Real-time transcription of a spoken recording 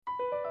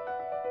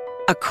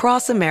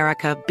Across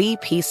America,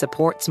 BP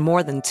supports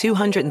more than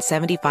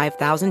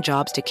 275,000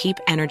 jobs to keep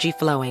energy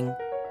flowing.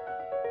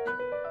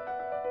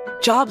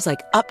 Jobs like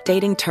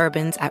updating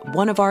turbines at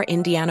one of our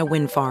Indiana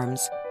wind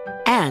farms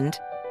and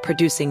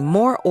producing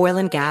more oil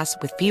and gas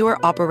with fewer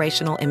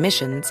operational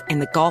emissions in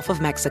the Gulf of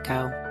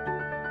Mexico.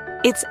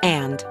 It's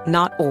and,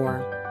 not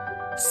or.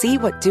 See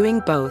what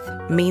doing both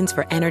means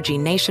for energy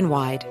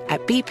nationwide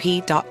at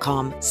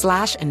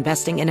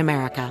bp.com/investing in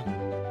America.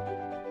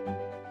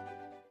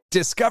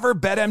 Discover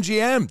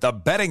BetMGM, the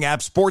betting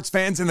app sports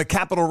fans in the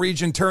capital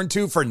region turn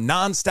to for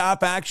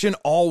nonstop action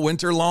all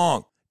winter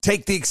long.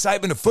 Take the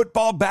excitement of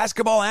football,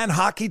 basketball, and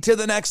hockey to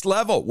the next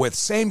level with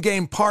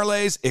same-game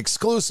parlays,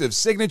 exclusive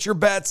signature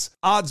bets,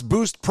 odds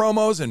boost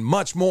promos, and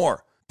much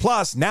more.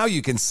 Plus, now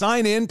you can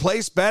sign in,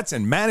 place bets,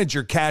 and manage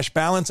your cash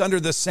balance under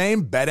the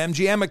same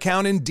BetMGM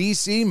account in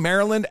D.C.,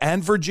 Maryland,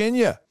 and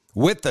Virginia.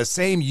 With the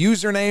same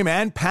username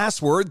and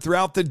password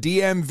throughout the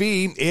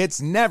DMV,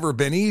 it's never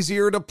been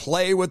easier to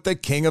play with the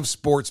king of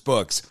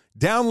sportsbooks.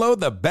 Download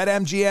the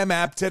BetMGM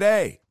app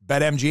today.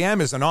 BetMGM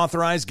is an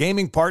authorized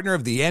gaming partner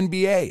of the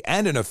NBA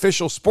and an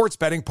official sports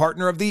betting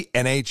partner of the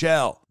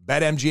NHL.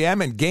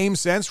 BetMGM and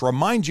GameSense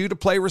remind you to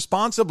play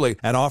responsibly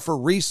and offer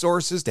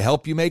resources to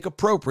help you make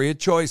appropriate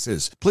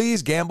choices.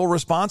 Please gamble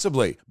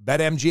responsibly.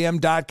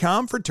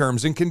 BetMGM.com for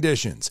terms and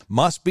conditions.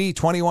 Must be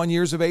 21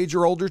 years of age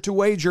or older to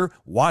wager.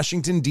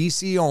 Washington,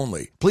 D.C.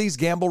 only. Please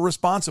gamble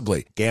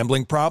responsibly.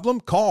 Gambling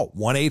problem? Call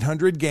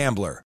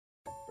 1-800-GAMBLER.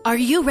 Are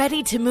you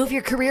ready to move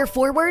your career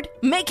forward?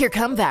 Make your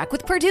comeback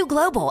with Purdue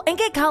Global and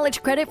get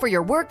college credit for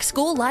your work,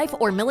 school, life,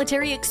 or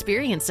military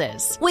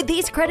experiences. With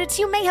these credits,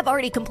 you may have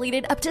already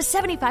completed up to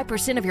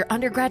 75% of your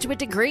undergraduate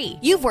degree.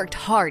 You've worked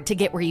hard to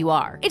get where you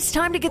are. It's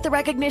time to get the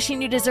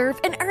recognition you deserve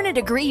and earn a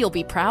degree you'll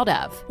be proud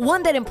of.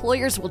 One that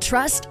employers will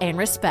trust and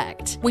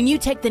respect. When you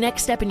take the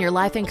next step in your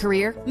life and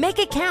career, make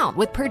it count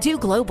with Purdue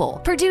Global,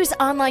 Purdue's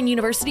online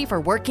university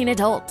for working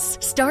adults.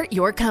 Start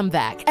your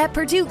comeback at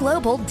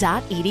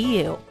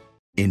purdueglobal.edu.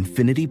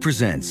 Infiniti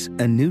presents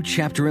a new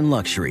chapter in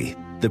luxury,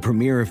 the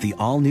premiere of the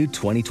all-new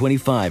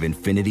 2025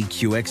 Infiniti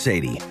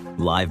QX80,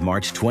 live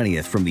March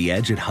 20th from the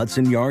Edge at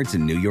Hudson Yards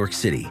in New York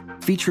City,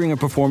 featuring a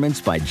performance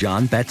by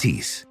John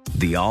Batiste.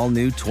 The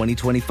all-new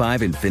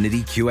 2025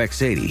 Infiniti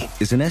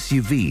QX80 is an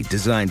SUV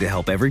designed to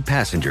help every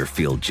passenger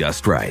feel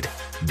just right.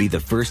 Be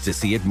the first to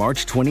see it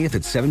March 20th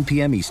at 7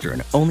 p.m.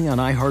 Eastern, only on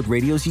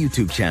iHeartRadio's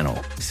YouTube channel.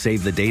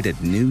 Save the date at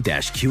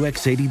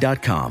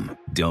new-QX80.com.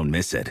 Don't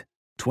miss it.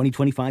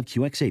 2025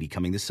 QX80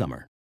 coming this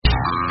summer.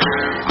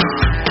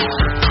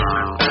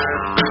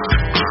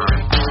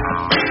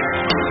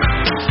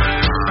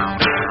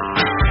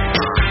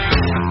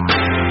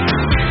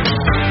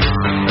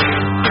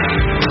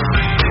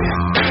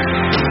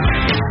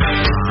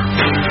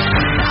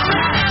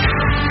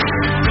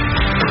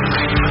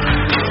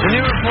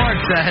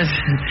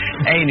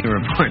 A new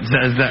report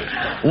says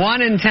that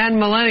 1 in 10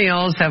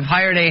 millennials have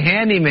hired a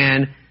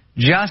handyman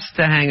just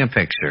to hang a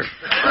picture.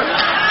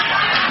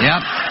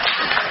 Yep.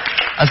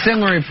 A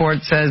similar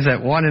report says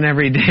that 1 in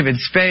every David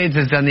Spades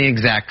has done the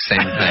exact same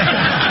thing.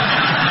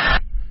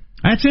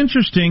 That's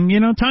interesting. You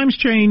know, times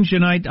change,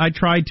 and I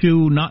try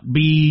to not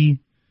be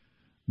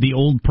the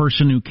old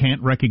person who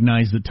can't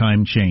recognize that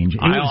time change.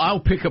 I'll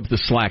pick up the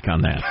slack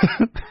on that.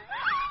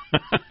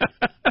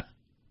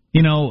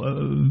 You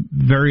know,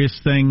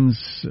 various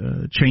things,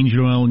 changing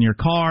oil in your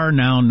car.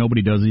 Now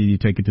nobody does it. You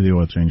take it to the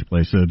oil change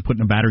place.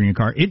 Putting a battery in your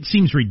car. It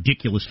seems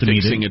ridiculous to me.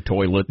 Fixing a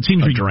toilet, it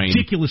seems drain.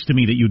 ridiculous to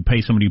me that you'd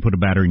pay somebody to put a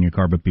battery in your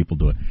car, but people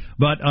do it.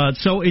 But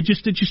so it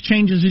just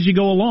changes as you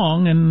go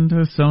along,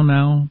 and so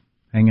now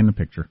hang in the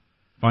picture.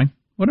 Fine,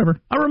 whatever.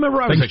 I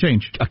remember I was a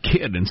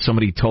kid, and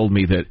somebody told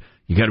me that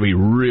you got to be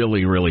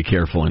really, really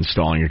careful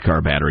installing your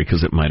car battery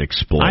because it might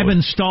explode. I've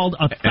installed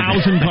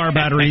 1,000 car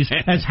batteries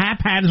as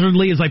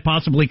haphazardly as I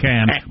possibly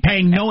can,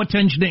 paying no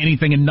attention to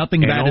anything, and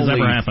nothing bad has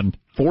ever happened.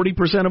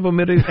 40% of them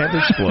have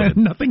exploded.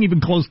 Nothing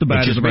even close to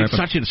bad has ever happened. It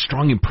made such a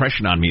strong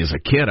impression on me as a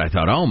kid. I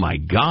thought, oh my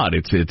God,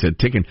 it's a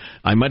ticking.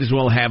 I might as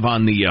well have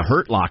on the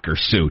Hurt Locker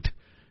suit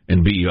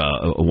and be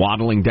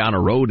waddling down a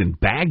road in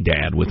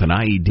Baghdad with an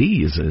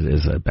IED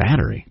as a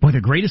battery. Boy,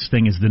 the greatest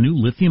thing is the new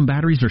lithium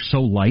batteries are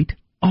so light.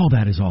 Oh,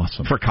 that is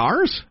awesome. For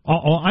cars?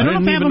 I don't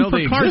know if they have them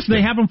for cars. Existed.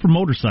 They have them for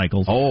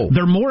motorcycles. Oh.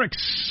 They're more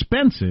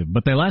expensive,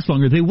 but they last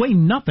longer. They weigh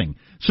nothing.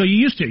 So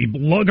you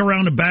lug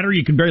around a battery,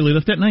 you can barely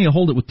lift it. Now you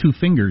hold it with 2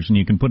 fingers, and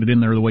you can put it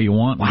in there the way you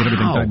want and get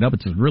everything tightened up.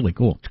 It's really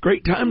cool. It's a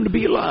great time to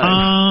be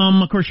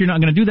alive. Of course, you're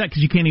not going to do that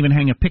because you can't even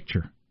hang a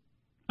picture.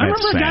 I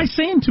remember a guy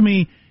saying to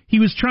me he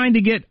was trying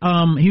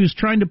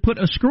to put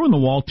a screw in the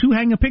wall to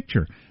hang a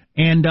picture,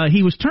 and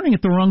he was turning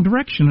it the wrong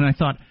direction, and I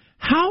thought,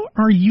 how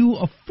are you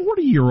a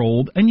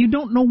 40-year-old and you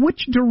don't know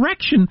which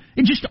direction?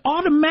 It just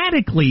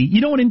automatically,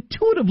 you don't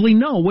intuitively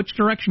know which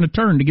direction to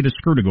turn to get a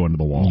screw to go into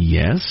the wall.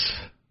 Yes.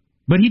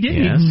 But he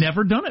didn't. Yes. He'd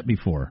never done it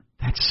before.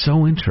 That's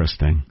so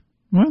interesting.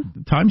 Well,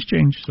 times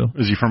change, so.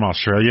 Is he from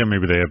Australia?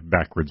 Maybe they have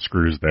backward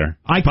screws there.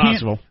 I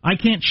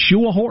can't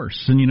shoe a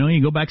horse. And,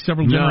 you go back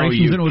several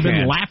generations and it would have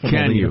been laughable.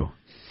 Can you?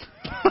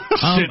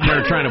 Sitting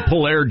there trying to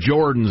pull Air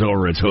Jordans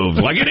over its hooves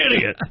like an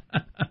idiot.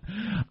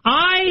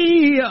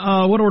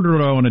 What order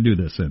do I want to do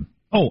this in?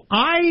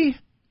 I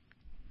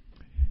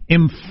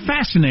am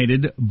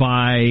fascinated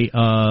by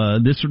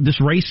this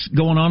race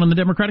going on the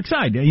Democratic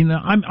side. You know,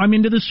 I'm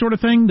into this sort of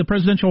thing, the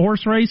presidential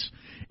horse race.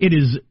 It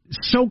is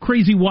so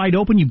crazy wide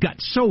open. You've got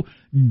so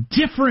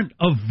different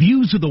of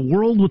views of the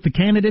world with the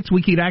candidates.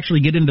 We could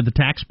actually get into the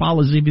tax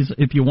policies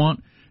if you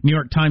want. New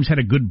York Times had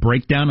a good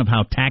breakdown of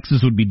how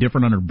taxes would be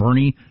different under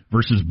Bernie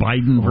versus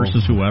Biden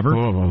versus whoever.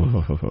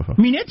 I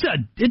mean,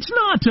 it's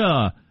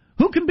not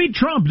who can beat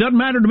Trump doesn't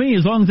matter to me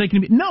as long as they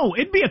can beat. No,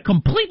 it'd be a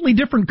completely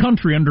different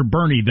country under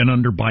Bernie than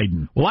under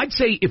Biden. Well, I'd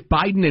say if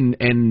Biden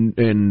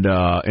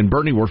and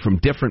Bernie were from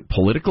different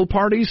political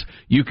parties,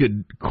 you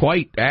could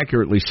quite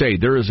accurately say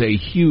there is a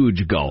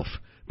huge gulf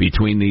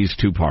between these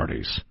two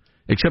parties.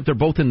 Except they're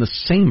both in the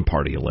same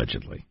party,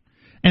 allegedly.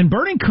 And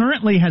Bernie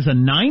currently has a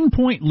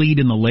 9-point lead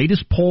in the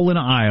latest poll in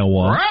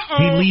Iowa.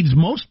 He leads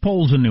most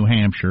polls in New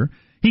Hampshire.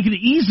 He could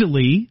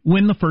easily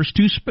win the first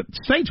two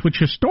states, which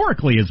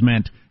historically has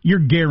meant you're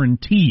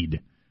guaranteed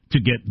to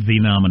get the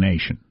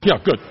nomination. Yeah,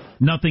 good.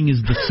 Nothing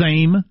is the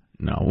same.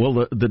 No,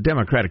 well, the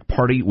Democratic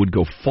Party would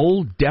go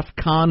full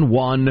DEFCON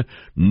 1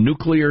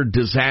 nuclear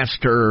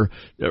disaster,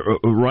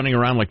 running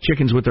around like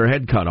chickens with their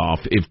head cut off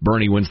if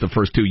Bernie wins the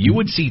first two. You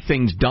would see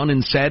things done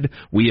and said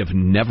we have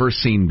never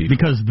seen before.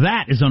 Because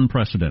that is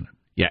unprecedented.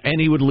 Yeah, and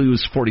he would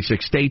lose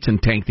 46 states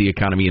and tank the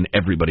economy, and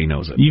everybody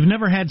knows it. You've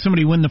never had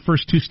somebody win the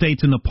first two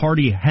states and the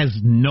party has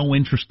no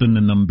interest in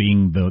them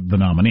being the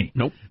nominee.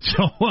 Nope.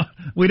 So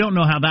we don't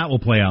know how that will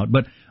play out,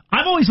 but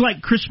I've always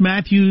liked Chris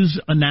Matthews'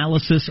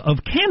 analysis of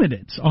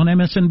candidates on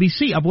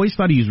MSNBC. I've always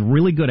thought he's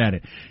really good at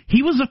it.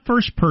 He was the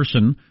first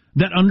person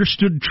that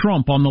understood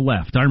Trump on the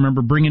left. I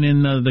remember bringing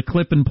in the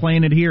clip and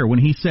playing it here when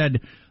he said,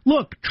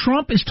 look,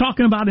 Trump is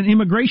talking about an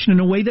immigration in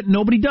a way that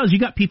nobody does. You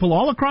got people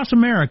all across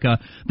America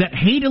that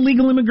hate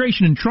illegal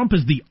immigration, and Trump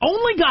is the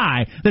only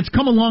guy that's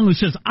come along who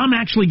says, I'm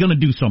actually going to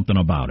do something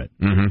about it.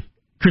 Mm-hmm.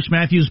 Chris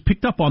Matthews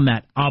picked up on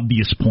that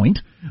obvious point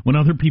when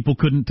other people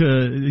couldn't,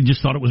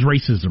 just thought it was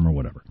racism or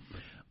whatever.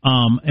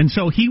 And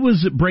so he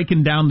was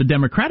breaking down the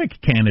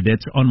Democratic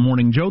candidates on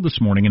Morning Joe this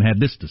morning and had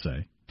this to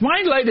say.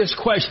 My latest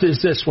question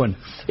is this one.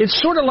 It's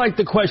sort of like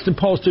the question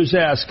pollsters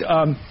ask,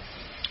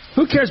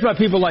 who cares about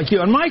people like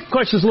you? And my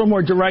question is a little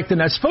more direct than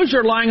that. Suppose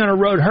you're lying on a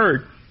road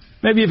hurt.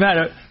 Maybe you've had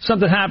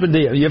something happen to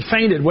you. You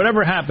fainted,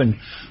 whatever happened.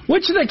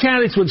 Which of the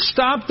candidates would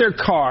stop their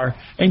car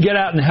and get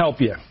out and help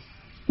you?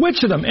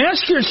 Which of them?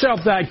 Ask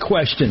yourself that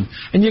question,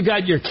 and you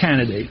got your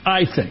candidate,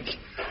 I think.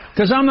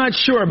 Because I'm not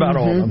sure about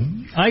all of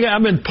them.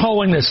 I've been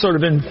polling this sort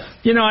of in,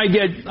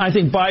 I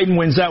think Biden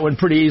wins that one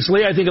pretty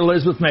easily. I think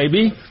Elizabeth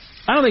maybe.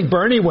 I don't think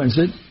Bernie wins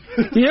it.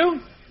 Do you?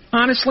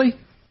 Honestly?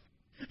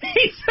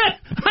 He said,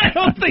 I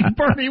don't think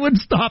Bernie would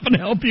stop and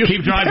help you.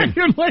 Keep driving.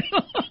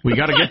 We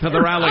got to get to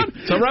the rally.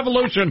 It's a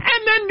revolution. And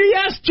then he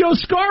asked Joe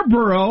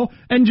Scarborough,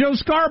 and Joe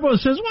Scarborough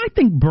says, well, I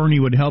think Bernie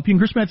would help you. And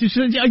Chris Matthews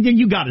says, yeah,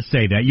 you got to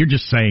say that. You're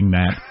just saying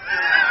that.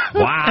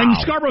 Wow. And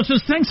Scarborough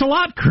says, thanks a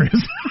lot, Chris.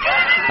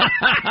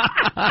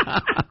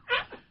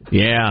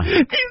 Yeah. He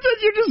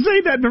said you just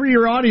say that for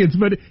your audience,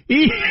 but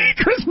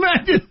Chris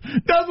Matthews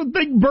doesn't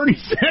think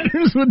Bernie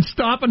Sanders would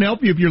stop and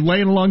help you if you're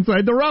laying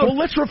alongside the road. Well,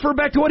 let's refer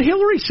back to what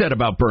Hillary said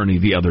about Bernie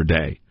the other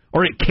day.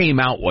 Or it came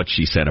out what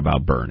she said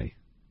about Bernie.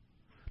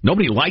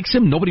 Nobody likes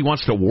him. Nobody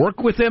wants to work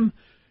with him.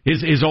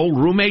 His old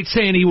roommate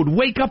saying he would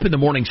wake up in the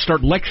morning,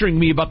 start lecturing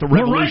me about the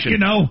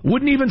revolution. Right,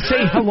 Wouldn't even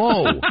say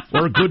hello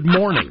or good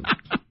morning.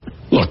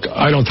 Look,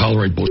 I don't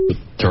tolerate bullshit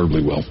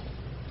terribly well.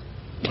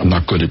 I'm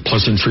not good at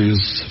pleasantries.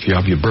 If you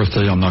have your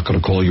birthday, I'm not going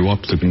to call you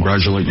up to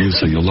congratulate you,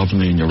 say you love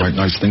me and you write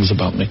nice things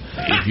about me.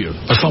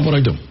 That's not what I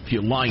do. If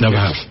you're lying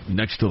Never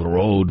next to the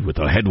road with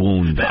a head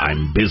wound,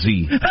 I'm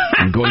busy.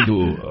 I'm going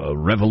to a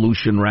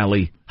revolution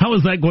rally. How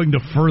is that going to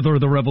further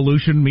the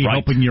revolution, me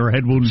helping your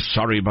head wound?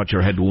 Sorry about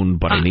your head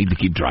wound, but I need to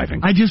keep driving.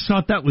 I just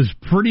thought that was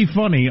pretty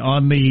funny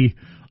on the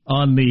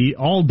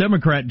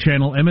all-Democrat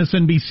channel,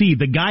 MSNBC,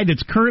 the guy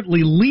that's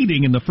currently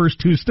leading in the first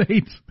two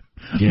states.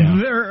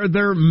 Yeah.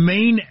 Their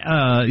main,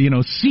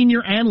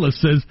 senior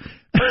analyst says,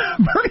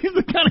 Bernie's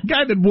the kind of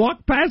guy that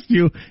walk past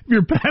you if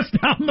you're passed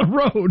out on the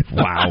road.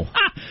 Wow.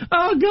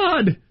 Oh,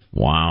 God.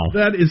 Wow.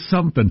 That is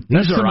something.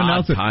 These are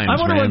odd times, I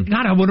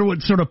wonder what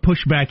sort of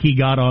pushback he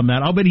got on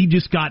that. I'll bet he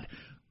just got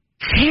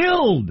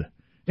killed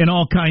in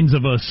all kinds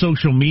of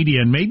social media,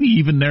 and maybe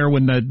even there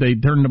when they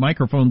turned the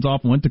microphones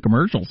off and went to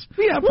commercials.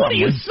 Yeah, what are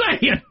you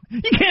saying?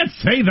 You can't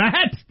say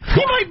that.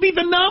 He might be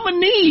the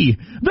nominee.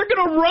 They're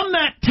going to run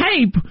that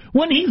tape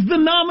when he's the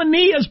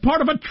nominee as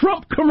part of a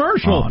Trump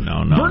commercial. Oh,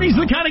 no. Bernie's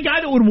the kind of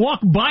guy that would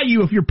walk by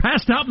you if you're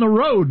passed out in the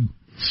road.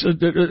 So,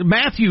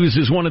 Matthews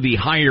is one of the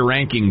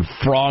higher-ranking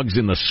frogs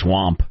in the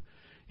swamp.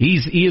 He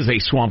is a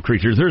swamp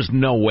creature. There's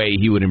no way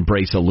he would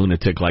embrace a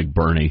lunatic like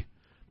Bernie.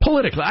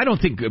 Politically, I don't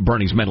think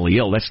Bernie's mentally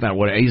ill. That's not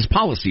what his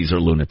policies are.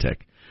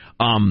 Lunatic.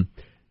 Well,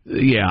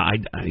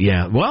 like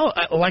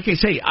I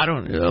say,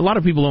 a lot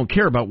of people don't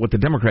care about what the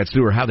Democrats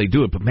do or how they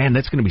do it, but man,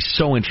 that's going to be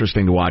so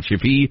interesting to watch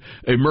if he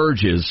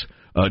emerges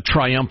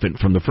triumphant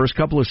from the first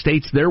couple of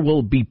states, there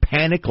will be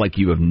panic like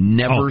you have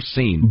never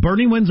seen.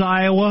 Bernie wins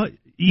Iowa,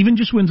 even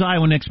just wins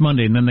Iowa next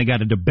Monday, and then they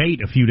got a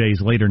debate a few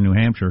days later in New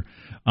Hampshire.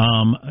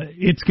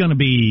 It's going to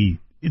be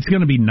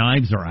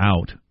knives are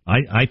out,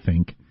 I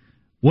think.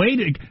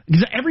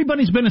 Because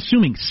everybody's been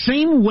assuming,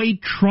 same way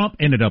Trump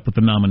ended up with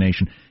the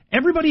nomination.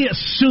 Everybody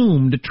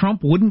assumed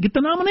Trump wouldn't get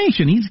the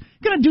nomination. He's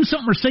going to do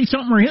something or say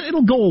something, or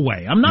it'll go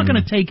away. I'm not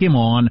going to take him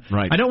on.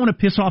 Right. I don't want to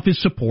piss off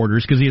his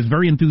supporters because he has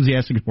very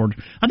enthusiastic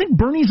supporters. I think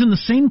Bernie's in the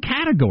same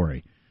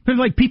category. They're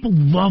like, people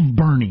love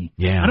Bernie.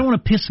 Yeah. I don't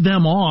want to piss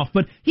them off,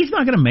 but he's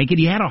not going to make it.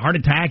 He had a heart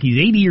attack. He's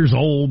 80 years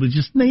old. It's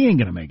just, they ain't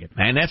going to make it.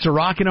 And that's a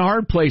rock and a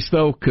hard place,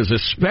 though, because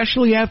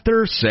especially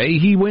after, say,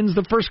 he wins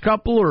the first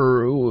couple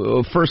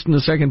or first and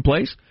the second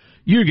place,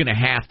 you're going to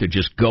have to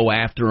just go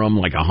after him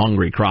like a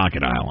hungry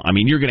crocodile. I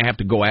mean, you're going to have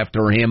to go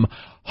after him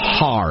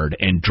hard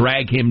and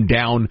drag him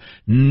down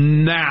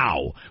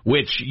now,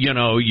 which, you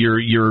know,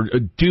 your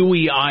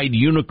dewy-eyed,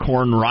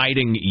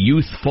 unicorn-riding,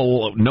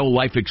 youthful,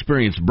 no-life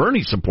experience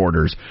Bernie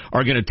supporters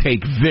are going to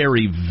take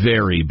very,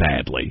 very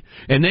badly.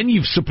 And then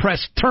you've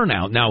suppressed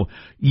turnout. Now,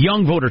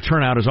 young voter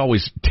turnout is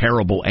always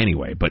terrible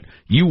anyway, but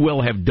you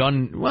will have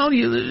done, well,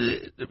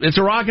 it's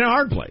a rock and a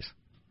hard place.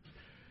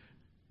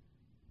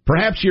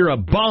 Perhaps you're a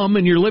bum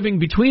and you're living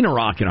between a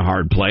rock and a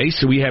hard place.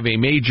 So we have a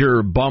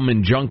major bum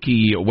and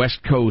junkie West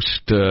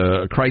Coast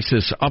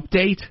crisis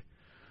update.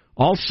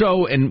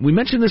 Also, and we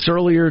mentioned this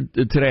earlier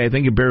today, I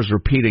think it bears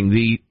repeating,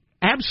 the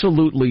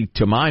absolutely,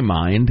 to my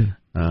mind,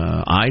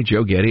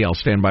 Joe Getty, I'll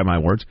stand by my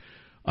words,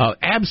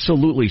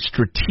 absolutely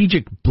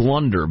strategic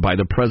blunder by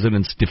the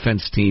president's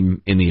defense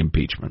team in the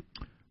impeachment.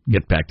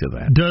 Get back to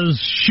that. Does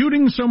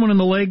shooting someone in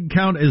the leg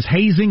count as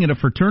hazing at a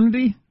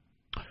fraternity?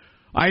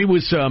 I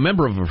was a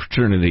member of a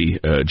fraternity,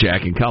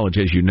 Jack, in college,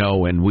 as you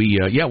know, and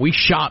we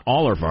shot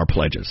all of our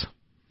pledges.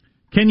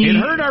 It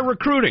hurt our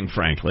recruiting,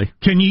 frankly.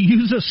 Can you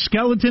use a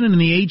skeleton in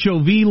the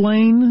HOV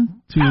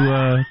lane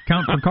to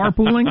count for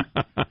carpooling?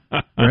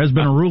 There has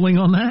been a ruling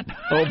on that.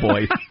 Oh,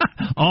 boy.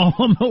 All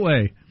on the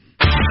way.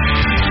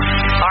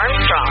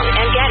 Armstrong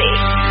and Getty.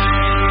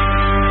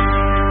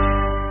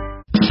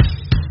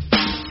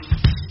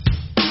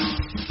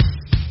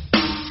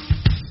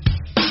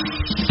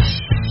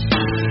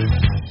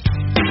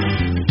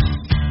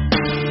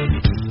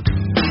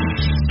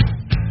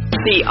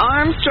 The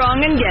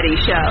Armstrong and Getty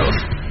Show.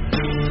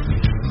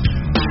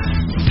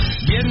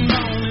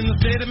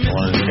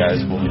 One of the guys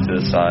pulled me to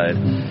the side,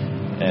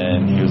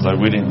 and he was like,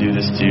 "We didn't do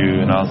this to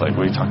you." And I was like,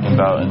 "What are you talking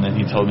about?" And then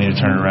he told me to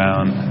turn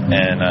around,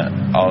 and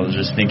I was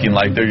just thinking,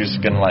 like, they're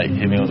just going to, like,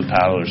 hit me with a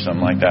paddle or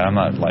something like that. I'm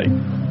not, like,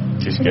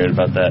 too scared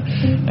about that.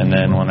 And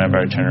then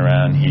whenever I turn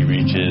around, he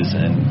reaches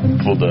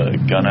and pulled a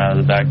gun out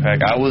of the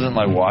backpack. I wasn't,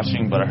 like,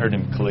 watching, but I heard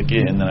him click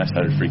it, and then I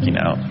started freaking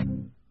out.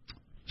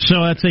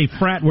 So that's a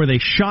frat where they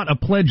shot a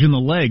pledge in the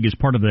leg as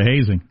part of the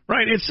hazing.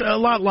 Right, it's a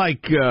lot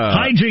like...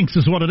 hijinks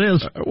is what it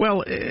is.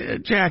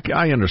 Jack,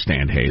 I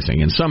understand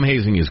hazing, and some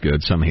hazing is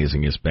good, some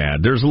hazing is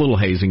bad. There's a little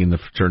hazing in the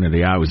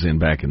fraternity I was in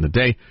back in the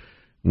day.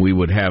 We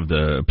would have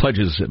the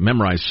pledges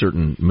memorize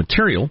certain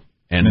material,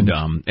 and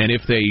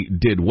if they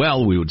did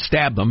well, we would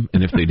stab them,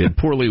 and if they did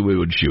poorly, we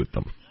would shoot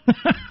them.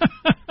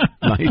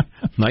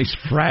 Nice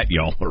frat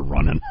y'all are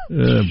running.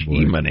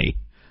 Jiminy.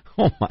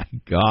 Oh, my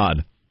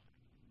God.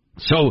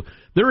 So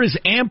there is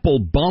ample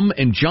bum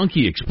and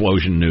junkie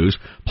explosion news,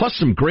 plus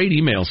some great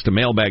emails to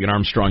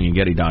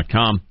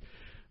mailbag@armstrongandgetty.com.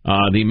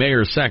 The mayor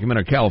of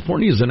Sacramento,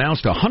 California, has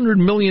announced a $100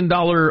 million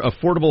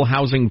affordable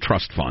housing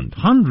trust fund.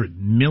 $100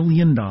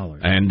 million.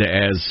 And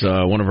as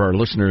one of our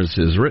listeners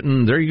has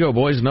written, there you go,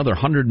 boys, another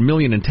 $100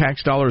 million in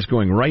tax dollars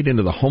going right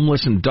into the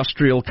homeless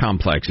industrial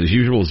complex. As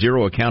usual,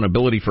 zero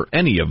accountability for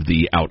any of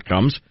the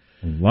outcomes.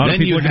 A lot of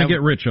people are going to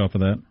get rich off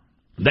of that.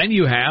 Then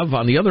you have,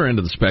 on the other end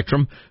of the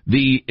spectrum,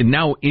 the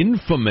now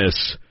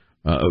infamous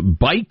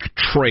bike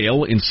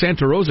trail in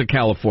Santa Rosa,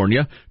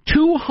 California.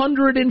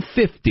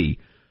 250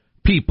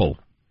 people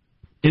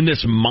in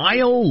this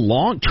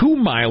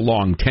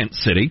 2-mile-long tent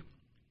city.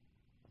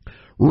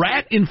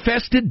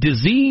 Rat-infested,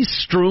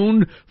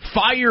 disease-strewn,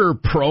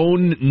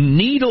 fire-prone,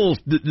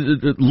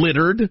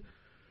 needle-littered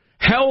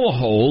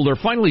hellhole. They're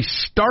finally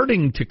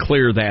starting to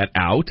clear that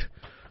out.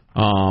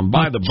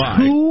 By the by.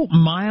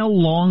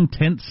 2-mile-long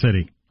tent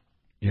city.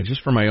 Yeah,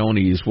 just for my own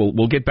ease.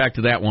 We'll get back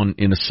to that one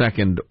in a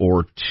second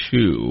or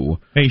two.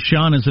 Hey,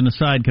 Sean, as an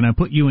aside, can I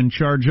put you in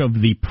charge of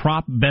the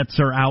prop bets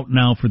are out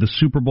now for the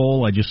Super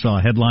Bowl? I just saw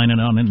a headline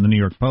on it in the New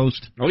York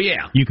Post. Oh,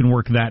 yeah. You can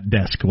work that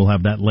desk. We'll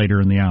have that later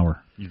in the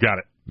hour. You got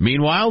it.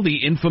 Meanwhile,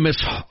 the infamous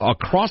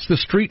across the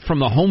street from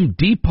the Home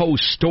Depot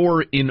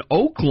store in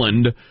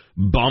Oakland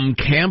bum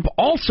camp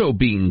also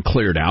being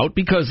cleared out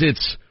because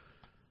it's...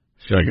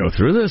 Should I go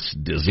through this?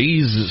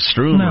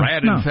 Disease-strewn,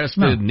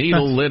 rat-infested,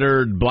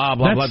 needle-littered, blah,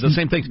 blah, blah, the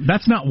same thing.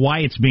 That's not why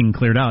it's being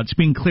cleared out. It's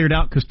being cleared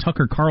out because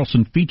Tucker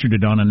Carlson featured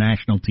it on a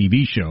national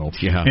TV show,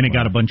 and it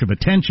got a bunch of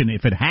attention.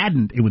 If it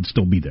hadn't, it would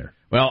still be there.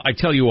 Well, I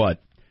tell you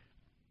what.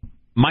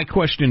 My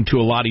question to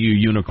a lot of you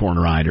unicorn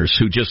riders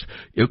who just...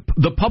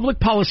 The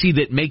public policy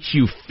that makes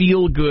you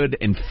feel good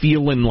and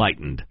feel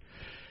enlightened.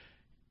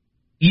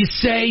 You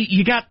say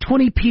you got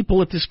 20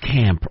 people at this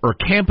camp or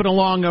camping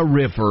along a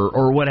river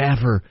or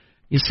whatever.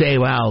 You say,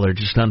 well, they're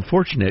just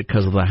unfortunate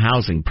because of the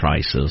housing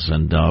prices,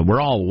 and we're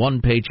all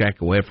one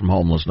paycheck away from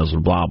homelessness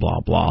and blah,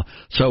 blah, blah.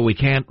 So we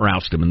can't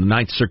roust them. And the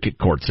Ninth Circuit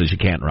Court says you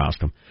can't roust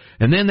them.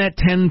 And then that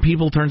 10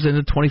 people turns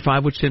into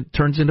 25, which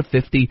turns into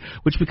 50,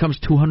 which becomes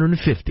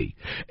 250.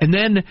 And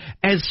then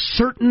as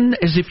certain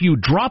as if you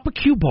drop a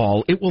cue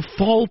ball, it will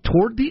fall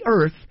toward the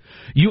earth,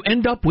 you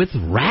end up with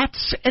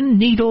rats and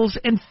needles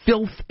and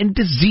filth and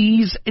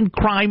disease and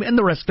crime and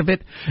the rest of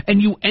it,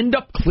 and you end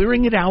up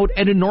clearing it out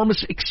at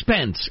enormous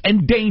expense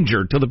and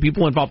danger to the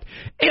people involved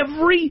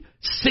every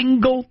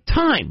single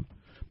time.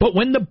 But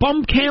when the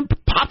bum camp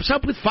pops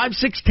up with 5,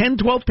 6, 10,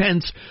 12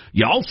 tents,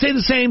 you all say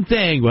the same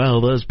thing.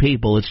 Well, those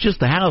people, it's just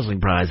the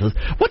housing prices.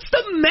 What's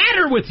the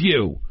matter with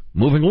you?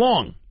 Moving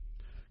along.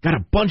 Got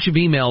a bunch of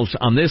emails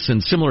on this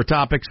and similar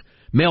topics.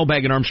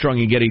 Mailbag at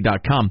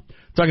ArmstrongandGetty.com.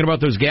 Talking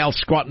about those gals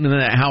squatting in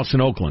that house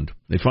in Oakland.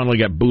 They finally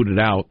got booted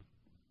out.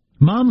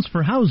 Moms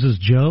for houses,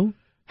 Joe.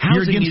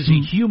 Housing is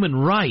a human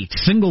right.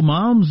 Single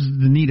moms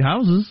need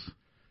houses.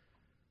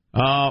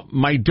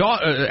 My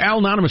daughter, Al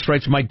Anonymous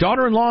writes, my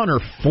daughter-in-law and her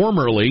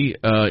formerly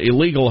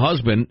illegal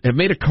husband have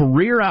made a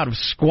career out of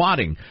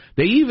squatting.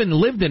 They even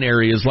lived in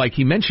areas like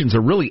he mentions a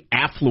really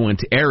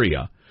affluent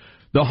area.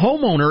 The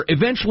homeowner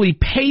eventually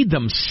paid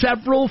them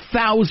several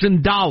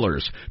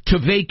 $1,000s to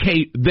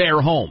vacate their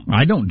home.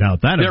 I don't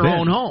doubt that. Their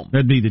own home.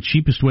 That'd be the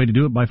cheapest way to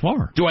do it by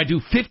far. Do I do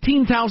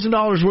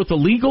 $15,000 worth of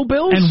legal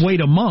bills? And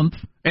wait a month.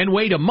 Or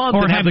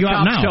and have the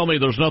cops tell me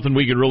there's nothing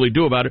we can really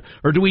do about it?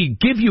 Or do we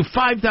give you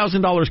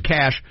 $5,000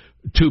 cash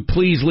to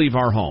please leave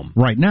our home?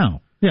 Right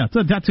now. Yeah,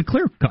 that's a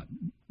clear-cut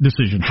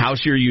decision.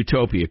 How's your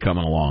utopia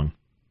coming along?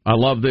 I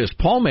love this.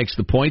 Paul makes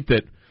the point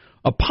that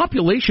a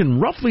population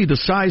roughly the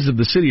size of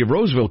the city of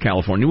Roseville,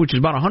 California, which is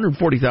about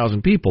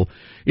 140,000 people,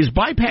 is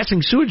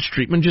bypassing sewage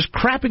treatment, just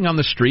crapping on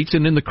the streets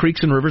and in the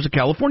creeks and rivers of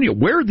California.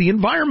 Where are the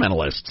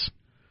environmentalists?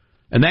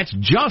 And that's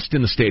just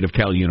in the state of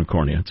Cal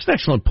Unicornia. It's an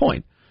excellent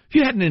point. If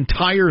you had an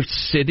entire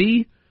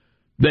city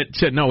that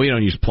said, no, we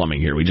don't use plumbing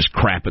here, we just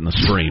crap in the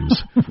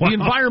streams, wow. The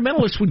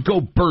environmentalists would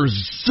go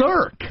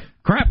berserk.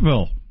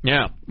 Crapville.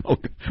 Yeah.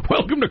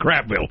 Welcome to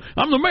Crapville.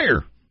 I'm the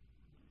mayor.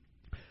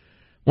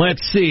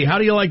 Let's see. How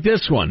do you like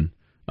this one?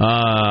 Guys,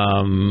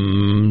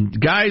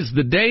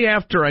 the day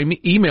after I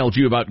emailed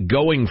you about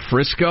Going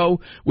Frisco,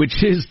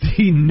 which is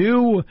the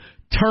new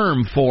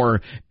term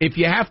for if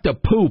you have to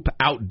poop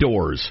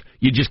outdoors,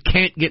 you just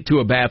can't get to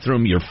a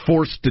bathroom, you're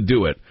forced to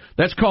do it.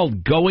 That's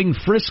called Going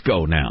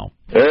Frisco now.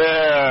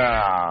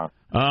 Yeah.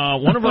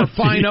 One of our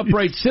fine,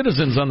 upright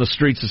citizens on the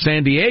streets of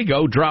San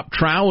Diego dropped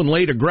trow and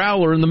laid a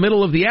growler in the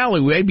middle of the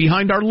alleyway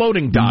behind our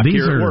loading dock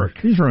here at work.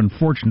 These are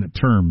unfortunate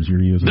terms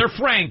you're using. They're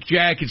frank,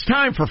 Jack. It's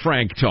time for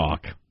frank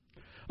talk.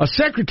 A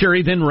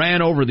secretary then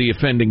ran over the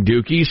offending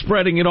dookie,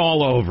 spreading it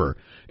all over.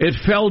 It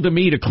fell to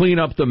me to clean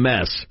up the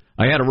mess.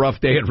 I had a rough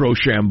day at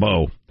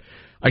Rochambeau.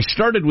 I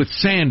started with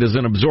sand as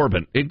an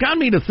absorbent. It got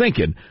me to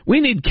thinking, we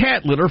need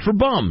cat litter for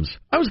bums.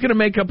 I was going to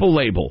make up a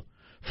label.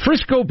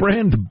 Frisco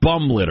brand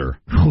bum litter.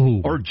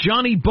 Ooh. Or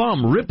Johnny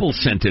Bum ripple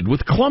scented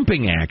with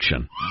clumping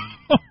action.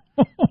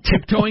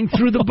 Tiptoeing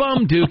through the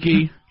bum,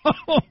 Dookie.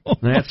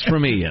 That's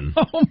from Ian.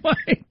 Oh, my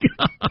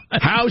God.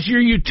 How's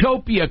your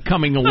utopia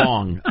coming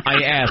along?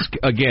 I ask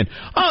again.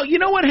 Oh, you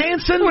know what,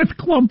 Hanson? With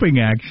clumping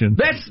action.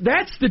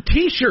 That's the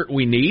T-shirt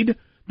we need.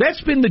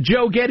 That's been the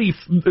Joe Getty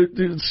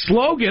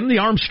slogan, the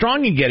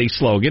Armstrong and Getty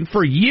slogan,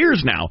 for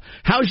years now.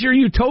 How's your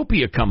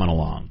utopia coming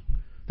along?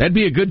 That'd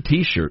be a good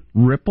T-shirt.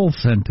 Ripple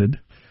scented.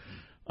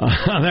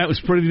 That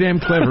was pretty damn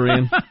clever,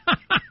 Ian.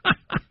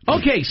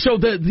 Okay, so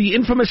the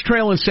infamous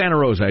trail in Santa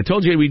Rosa. I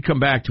told you we'd come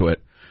back to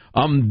it.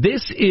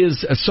 This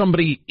is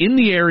somebody in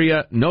the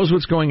area, knows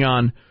what's going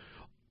on.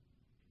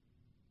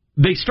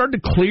 They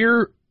started to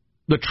clear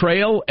the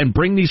trail and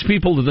bring these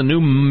people to the new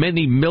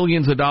many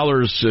millions of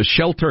dollars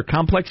shelter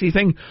complexy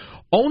thing.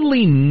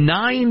 Only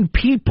 9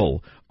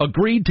 people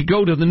agreed to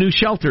go to the new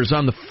shelters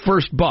on the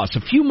first bus.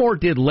 A few more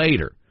did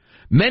later.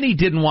 Many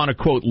didn't want to,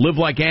 quote, live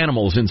like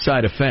animals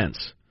inside a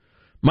fence.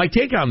 My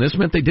take on this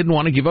meant they didn't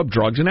want to give up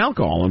drugs and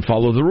alcohol and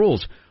follow the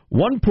rules.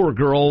 One poor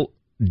girl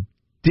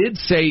did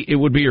say it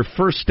would be her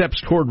first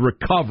steps toward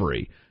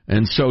recovery,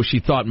 and so she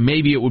thought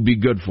maybe it would be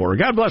good for her.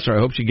 God bless her. I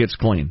hope she gets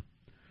clean.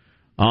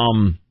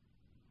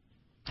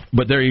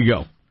 But there you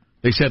go.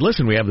 They said,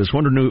 listen, we have this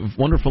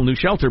wonderful new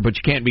shelter, but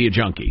you can't be a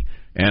junkie.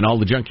 And all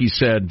the junkies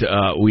said,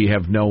 we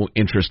have no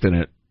interest in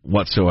it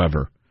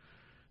whatsoever.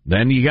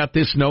 Then you got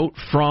this note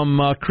from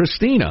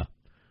Christina,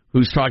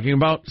 who's talking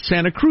about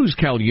Santa Cruz,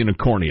 Cal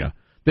Unicornia,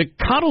 that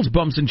coddles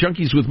bums and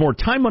junkies with more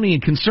time, money,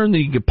 and concern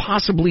than you could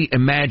possibly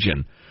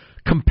imagine.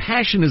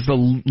 Compassion is the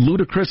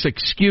ludicrous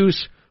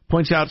excuse,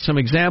 points out some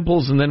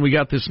examples, and then we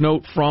got this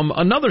note from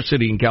another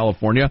city in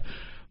California.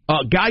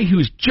 A guy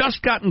who's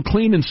just gotten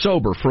clean and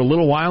sober for a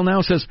little while now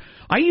says,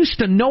 I used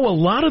to know a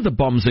lot of the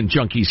bums and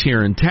junkies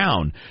here in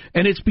town,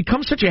 and it's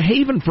become such a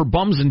haven for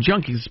bums and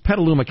junkies.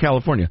 Petaluma,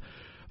 California.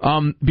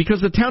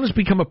 because the town has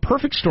become a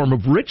perfect storm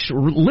of rich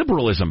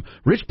liberalism,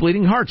 rich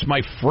bleeding hearts.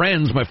 My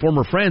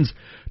former friends,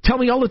 tell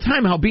me all the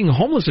time how being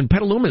homeless in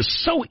Petaluma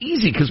is so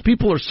easy because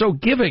people are so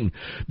giving.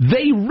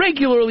 They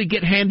regularly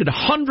get handed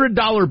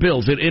 $100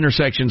 bills at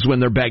intersections when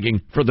they're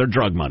begging for their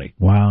drug money.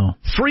 Wow.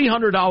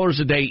 $300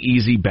 a day,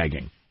 easy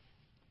begging.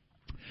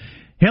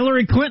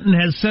 Hillary Clinton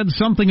has said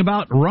something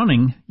about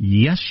running.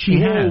 Yes, she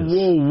has.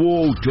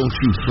 Whoa, don't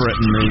you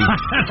threaten me.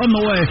 On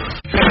the way.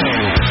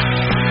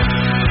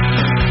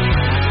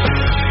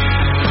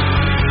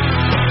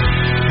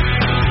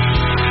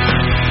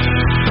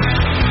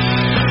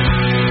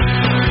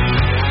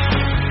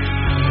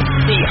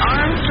 The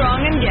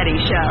Armstrong and Getty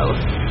Show.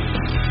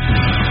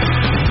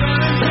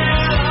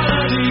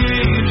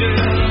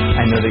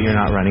 I know that you're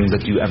not running, but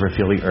do you ever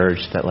feel the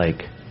urge that,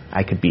 like,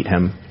 I could beat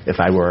him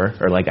if I were,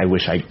 or like I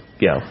wish I,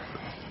 you know?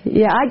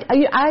 Yeah,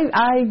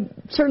 I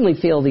certainly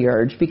feel the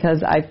urge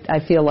because I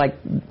feel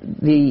like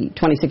the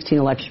 2016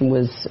 election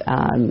was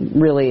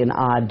really an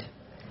odd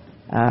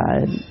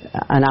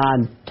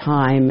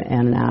time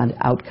and an odd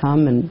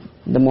outcome, and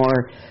the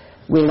more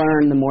we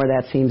learn, the more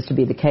that seems to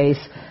be the case.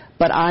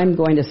 But I'm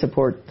going to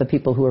support the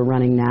people who are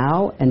running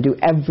now and do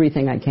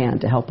everything I can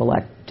to help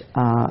elect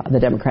the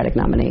Democratic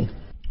nominee.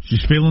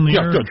 She's feeling the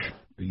urge. Good.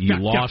 You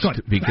lost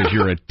because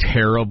you're a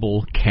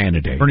terrible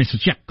candidate. Bernie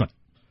says, good.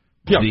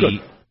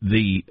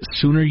 The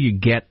sooner you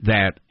get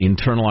that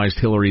internalized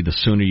Hillary, the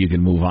sooner you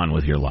can move on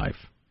with your life.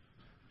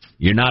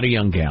 You're not a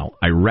young gal.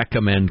 I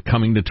recommend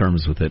coming to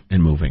terms with it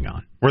and moving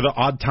on. Were the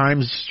odd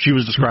times she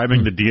was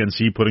describing the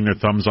DNC putting their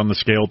thumbs on the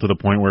scale to the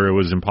point where it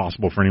was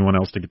impossible for anyone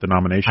else to get the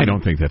nomination? I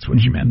don't think that's what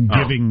she meant.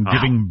 Giving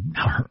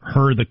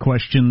her the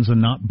questions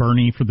and not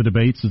Bernie for the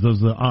debates? Is those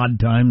the odd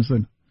times?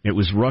 It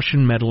was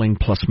Russian meddling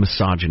plus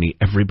misogyny.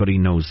 Everybody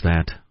knows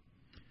that.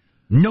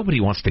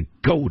 Nobody wants to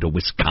go to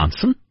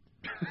Wisconsin.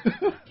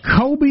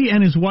 Kobe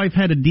and his wife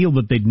had a deal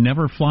that they'd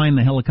never fly in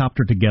the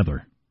helicopter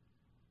together.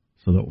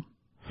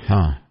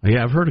 Yeah,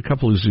 I've heard a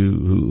couple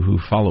who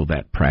follow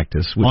that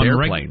practice with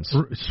airplanes.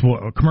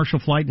 Commercial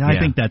flight? I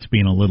think that's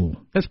being a little...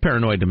 That's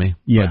paranoid to me.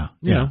 Yeah.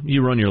 But, you know,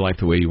 you run your life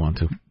the way you want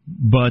to.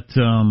 But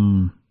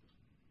the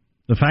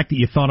fact that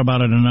you thought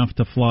about it enough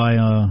to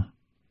fly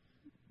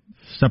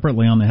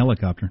separately on the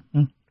helicopter.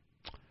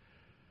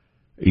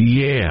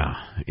 Yeah.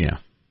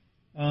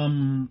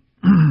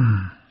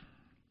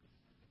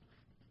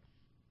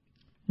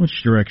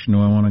 Which direction do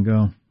I want to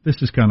go?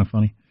 This is kind of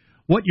funny.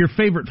 What your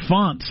favorite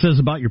font says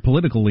about your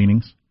political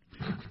leanings.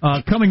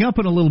 Coming up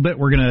in a little bit,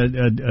 we're going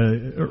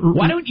to...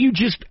 Why don't you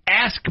just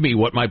ask me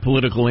what my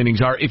political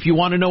leanings are if you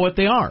want to know what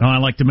they are? No, I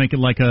like to make it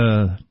like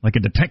a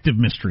detective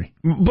mystery.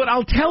 But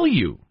I'll tell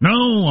you.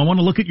 No, I want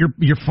to look at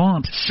your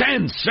font.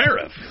 Sans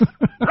serif.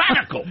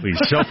 Radical. Please,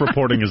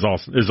 self-reporting is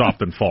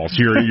often false.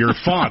 Your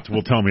font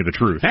will tell me the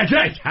truth. That's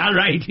right. All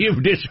right,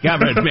 you've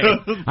discovered me.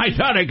 I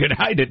thought I could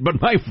hide it,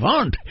 but my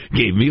font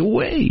gave me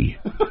away.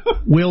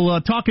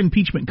 We'll talk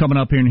impeachment coming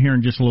up here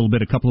in just a little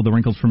bit. A couple of the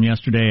wrinkles from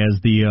yesterday as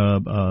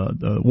the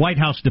White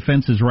House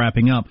defense is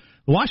wrapping up.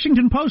 The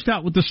Washington Post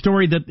out with the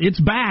story that it's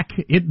back.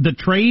 The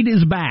trade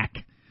is back.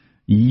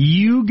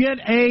 You get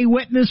a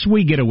witness,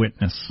 we get a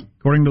witness.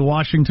 According to the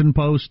Washington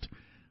Post,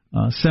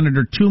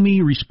 Senator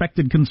Toomey,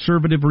 respected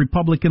conservative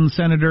Republican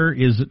senator,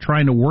 is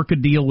trying to work a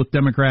deal with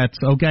Democrats.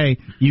 Okay,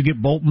 you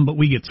get Bolton, but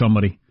we get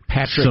somebody.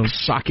 Patrick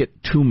Socket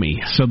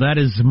Toomey. So that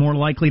is more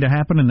likely to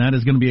happen, and that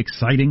is going to be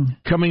exciting.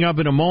 Coming up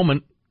in a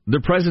moment, the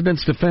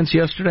president's defense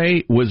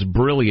yesterday was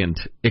brilliant,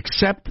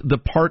 except the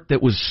part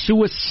that was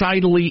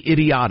suicidally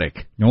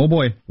idiotic. Oh,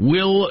 boy.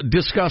 We'll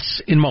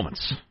discuss in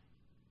moments.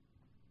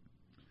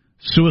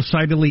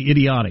 Suicidally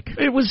idiotic.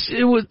 It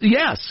was,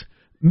 yes,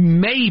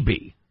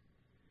 maybe.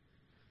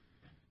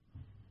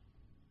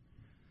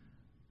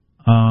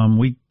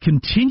 We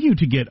continue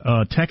to get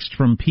text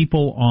from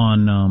people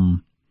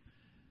on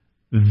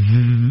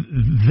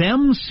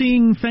them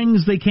seeing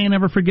things they can't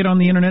ever forget on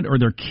the internet, or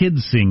their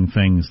kids seeing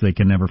things they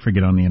can never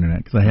forget on the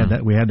internet.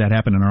 Because we had that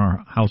happen in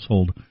our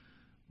household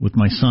with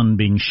my son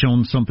being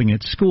shown something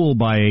at school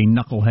by a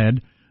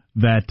knucklehead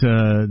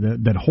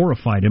that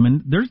horrified him.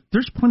 And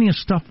there's plenty of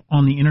stuff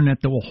on the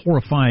internet that will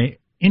horrify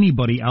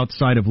anybody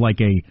outside of like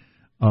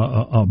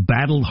a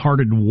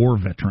battle-hardened war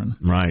veteran.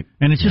 Right.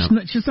 And it's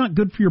just not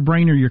good for your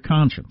brain or your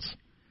conscience.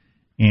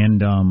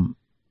 And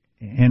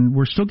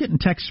we're still getting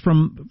texts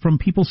from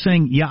people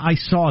saying, yeah, I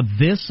saw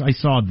this, I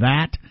saw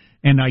that,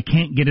 and I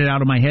can't get it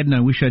out of my head, and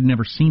I wish I'd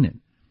never seen it.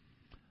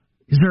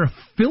 Is there a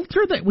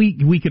filter that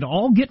we could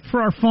all get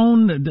for our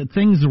phone that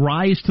things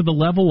rise to the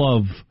level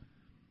of...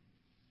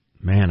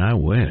 Man, I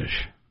wish.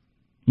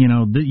 You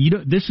know,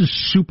 this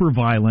is super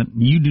violent.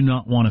 You do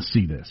not want to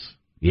see this.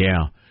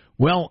 Yeah.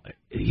 Well,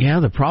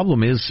 yeah, the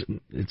problem is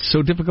it's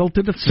so difficult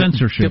to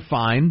censorship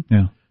define.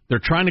 Yeah.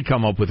 They're trying to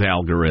come up with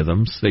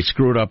algorithms. They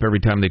screw it up every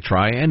time they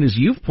try. And as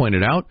you've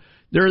pointed out,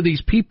 there are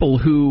these people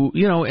who,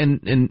 you know,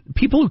 and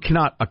people who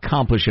cannot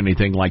accomplish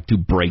anything like to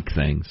break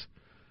things.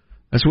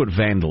 That's what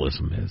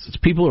vandalism is. It's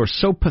people who are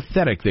so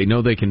pathetic they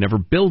know they can never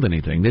build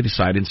anything. They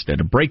decide instead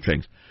to break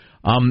things.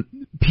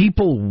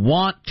 People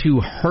want to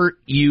hurt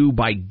you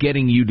by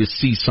getting you to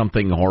see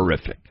something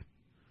horrific.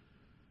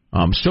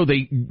 So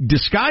they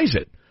disguise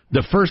it.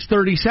 The first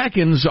 30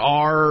 seconds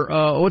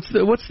are what's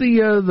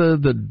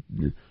the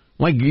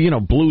like, you know,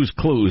 Blue's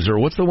Clues, or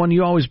what's the one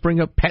you always bring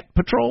up? Pet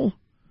Patrol?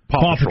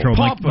 Paw Patrol.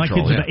 My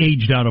kids have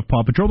aged out of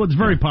Paw Patrol, but it's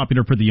very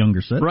popular for the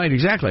younger set. Right,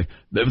 exactly.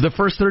 The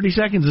first 30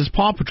 seconds is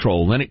Paw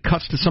Patrol, then it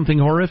cuts to something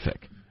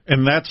horrific.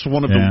 And that's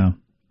one of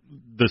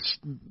the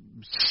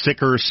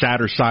sicker,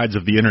 sadder sides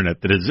of the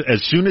Internet, that is,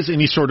 as soon as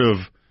any sort of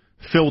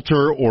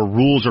filter or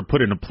rules are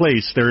put into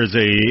place, there is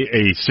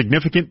a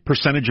significant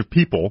percentage of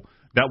people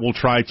that will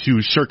try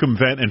to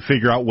circumvent and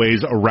figure out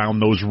ways around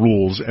those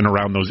rules and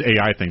around those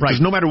AI things. Because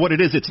no matter what it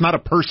is, it's not a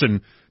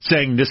person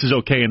saying this is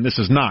okay and this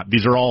is not.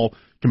 These are all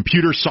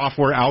computer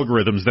software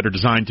algorithms that are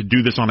designed to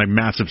do this on a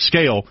massive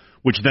scale,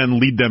 which then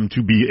lead them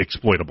to be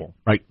exploitable.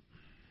 Right.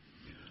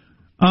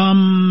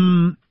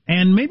 And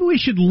maybe we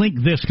should link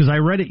this, because I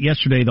read it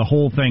yesterday, the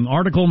whole thing.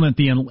 Article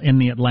in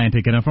the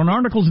Atlantic. And if an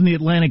article's in the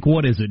Atlantic,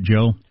 what is it,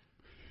 Joe?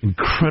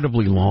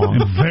 Incredibly long.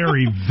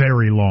 Very,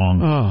 very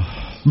long.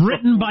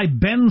 Written by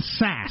Ben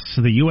Sass,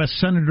 the U.S.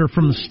 Senator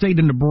from the state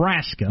of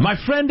Nebraska. My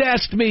friend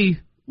asked me,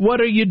 what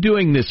are you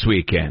doing this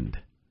weekend?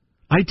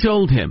 I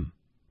told him,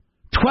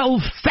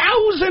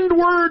 12,000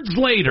 words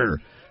later,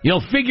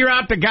 you'll figure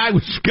out the guy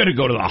was going to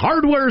go to the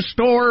hardware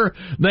store,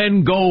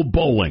 then go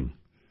bowling.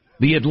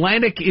 The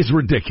Atlantic is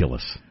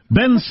ridiculous.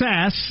 Ben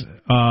Sass,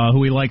 who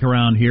we like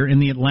around here, in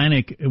the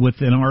Atlantic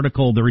with an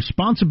article, The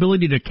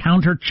Responsibility to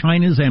Counter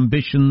China's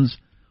Ambitions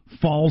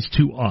Falls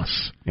to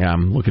Us. Yeah,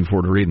 I'm looking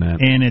forward to reading that.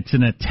 And it's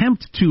an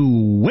attempt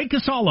to wake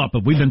us all up,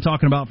 that we've been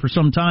talking about for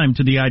some time,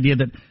 to the idea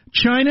that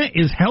China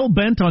is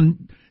hell-bent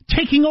on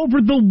taking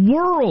over the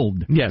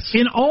world. Yes.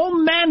 In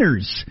all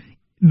manners.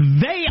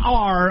 They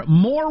are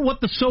more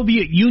what the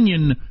Soviet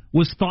Union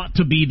was thought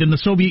to be than the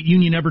Soviet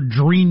Union ever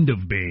dreamed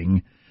of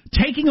being.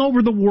 Taking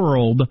over the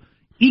world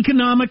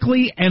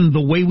economically and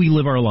the way we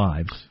live our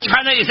lives.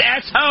 China is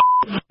asshole!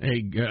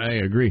 I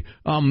agree.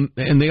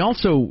 And they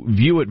also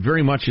view it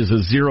very much as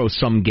a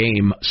zero-sum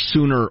game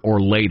sooner or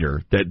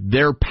later, that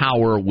their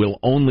power will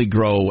only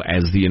grow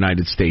as the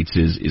United States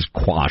is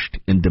quashed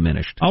and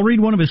diminished. I'll read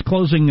one of his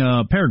closing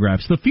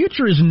paragraphs. The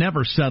future is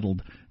never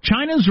settled.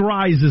 China's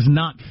rise is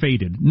not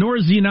fated, nor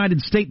is the United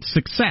States'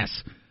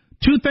 success.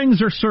 Two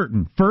things are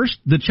certain. First,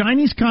 the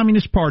Chinese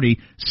Communist Party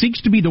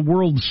seeks to be the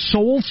world's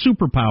sole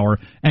superpower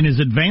and is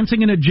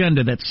advancing an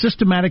agenda that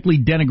systematically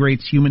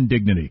denigrates human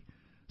dignity.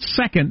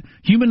 Second,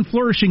 human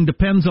flourishing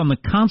depends on the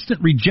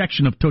constant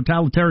rejection of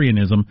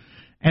totalitarianism.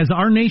 As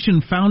our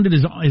nation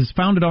is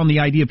founded on the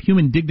idea of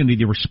human dignity,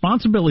 the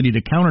responsibility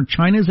to counter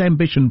China's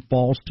ambition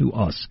falls to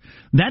us.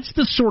 That's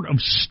the sort of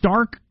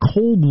stark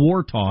Cold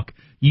War talk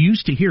you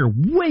used to hear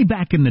way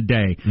back in the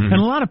day. Mm-hmm. And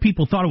a lot of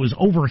people thought it was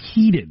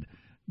overheated.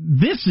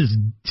 This is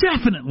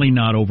definitely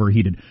not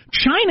overheated.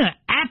 China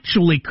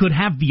actually could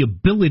have the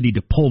ability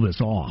to pull this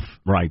off.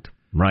 Right.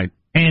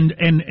 And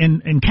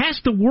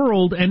cast the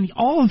world and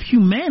all of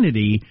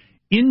humanity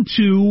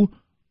into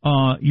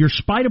you're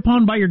spied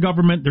upon by your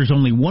government. There's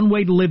only one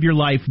way to live your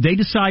life. They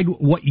decide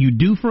what you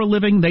do for a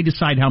living. They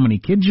decide how many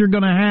kids you're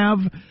going to have.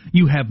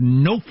 You have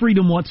no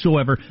freedom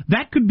whatsoever.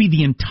 That could be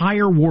the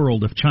entire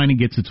world if China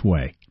gets its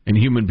way. And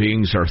human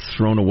beings are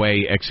thrown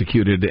away,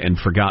 executed, and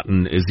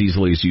forgotten as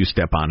easily as you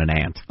step on an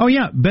ant. Oh,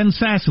 yeah. Ben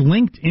Sass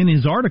linked in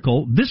his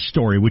article this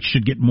story, which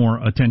should get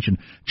more attention.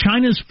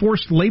 China's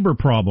forced labor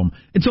problem.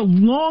 It's a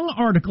long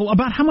article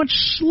about how much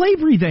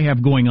slavery they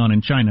have going on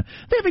in China.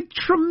 They have a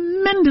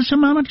tremendous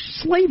amount of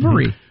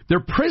slavery. Mm-hmm.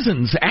 Their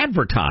prisons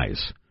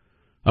advertise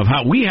of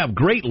how we have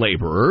great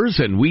laborers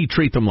and we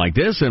treat them like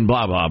this and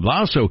blah, blah,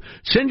 blah. So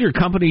send your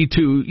company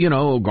to,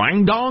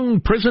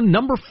 Guangdong prison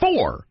number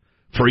 4.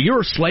 For your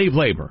slave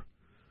labor.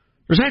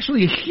 There's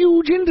actually a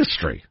huge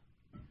industry.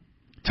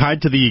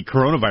 Tied to the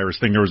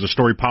coronavirus thing, there was a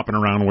story popping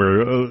around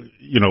where,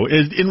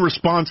 in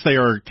response, they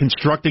are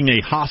constructing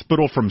a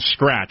hospital from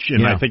scratch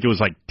in, I think it was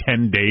like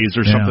 10 days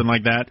or something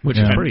like that. Which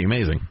is pretty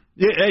amazing.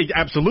 Yeah,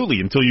 absolutely,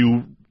 until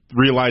you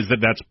realize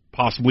that that's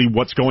possibly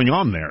what's going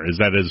on there, is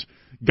that is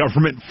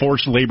government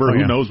forced labor.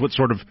 Who knows what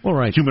sort of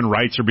human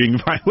rights are being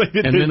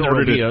violated. And then there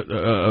will be a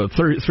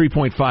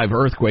 3.5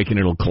 earthquake and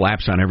it'll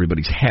collapse on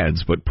everybody's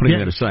heads, but putting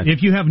that aside.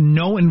 If you have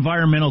no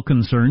environmental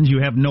concerns, you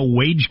have no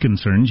wage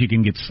concerns, you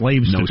can get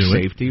slaves to do it. No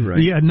safety,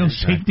 right? Yeah, no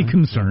safety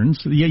concerns.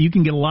 Yeah, you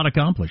can get a lot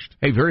accomplished.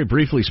 Hey, very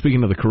briefly,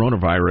 speaking of the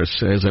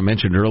coronavirus, as I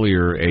mentioned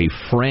earlier, a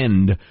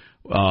friend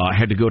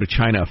had to go to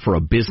China for a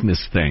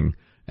business thing.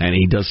 And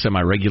he does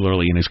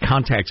semi-regularly, and his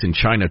contacts in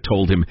China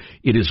told him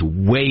it is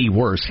way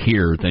worse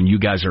here than you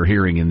guys are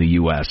hearing in the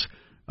U.S.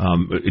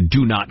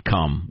 Do not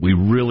come. We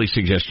really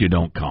suggest you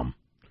don't come.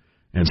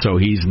 And so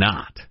he's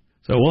not.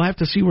 So we'll have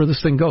to see where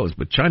this thing goes.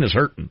 But China's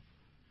hurting.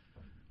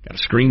 Got to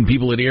screen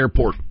people at the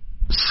airport.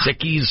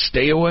 Sickies,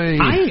 stay away.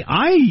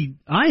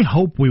 I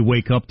hope we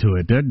wake up to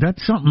it.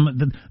 That's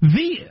something.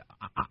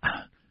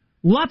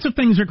 Lots of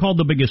things are called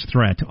the biggest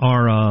threat.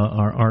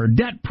 Our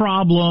debt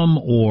problem,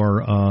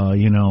 or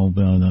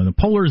the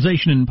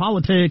polarization in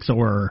politics,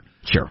 or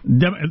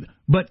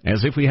But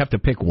as if we have to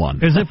pick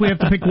one. As if we have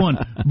to pick one.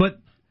 But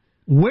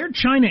where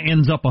China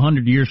ends up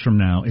 100 years from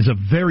now is a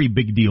very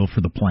big deal for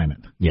the planet.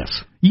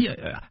 Yes.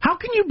 Yeah. How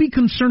can you be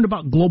concerned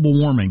about global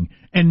warming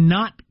and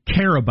not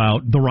care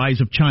about the rise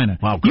of China?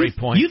 Wow, great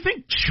point. You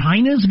think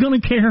China's going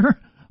to care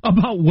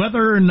about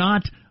whether or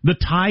not the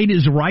tide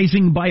is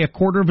rising by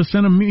 1/4 of a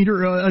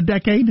centimeter a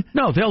decade?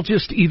 No, they'll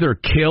just either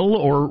kill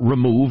or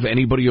remove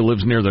anybody who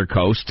lives near their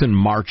coast and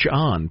march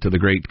on to the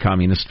great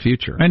communist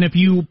future. And if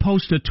you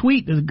post a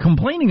tweet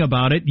complaining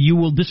about it, you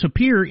will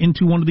disappear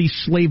into one of these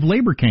slave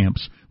labor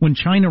camps when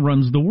China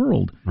runs the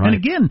world. Right. And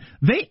again,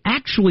 they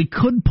actually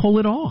could pull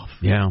it off.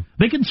 Yeah.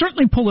 They can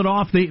certainly pull it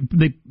off. They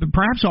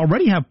perhaps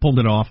already have pulled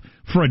it off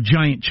for a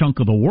giant chunk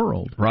of the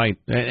world. Right.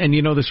 And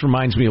you know, this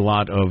reminds me a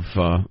lot of,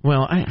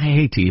 I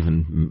hate to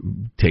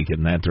even take it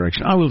in that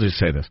direction. I will just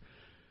say this.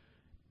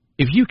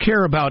 If you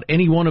care about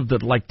any one of the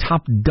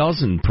top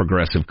dozen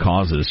progressive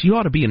causes, you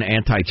ought to be an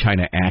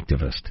anti-China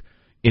activist.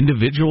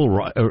 Individual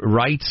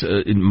rights,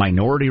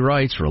 minority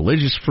rights,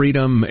 religious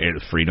freedom,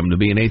 freedom to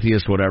be an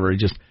atheist, whatever.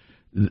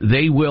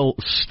 They will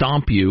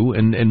stomp you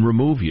and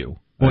remove you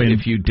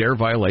if you dare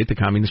violate the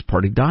Communist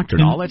Party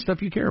doctrine. All that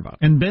stuff you care about.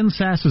 And Ben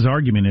Sass's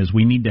argument is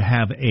we need to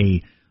have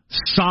a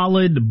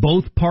solid,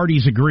 both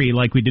parties agree,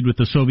 like we did with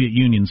the Soviet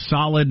Union,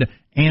 solid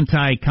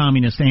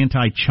anti-communist,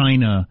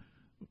 anti-China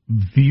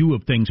view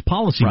of things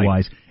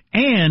policy-wise. Right.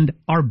 And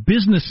our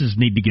businesses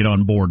need to get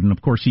on board. And,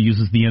 of course, he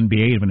uses the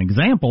NBA as an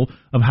example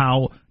of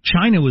how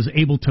China was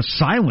able to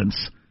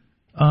silence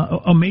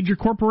a major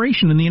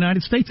corporation in the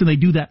United States, and they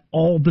do that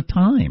all the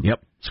time.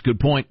 Yep, it's a good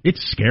point. It's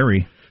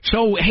scary.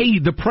 So, hey,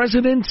 the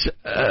president's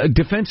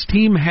defense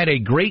team had a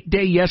great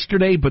day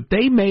yesterday, but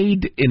they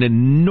made an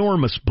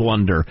enormous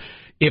blunder.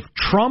 If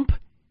Trump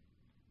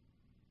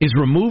is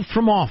removed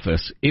from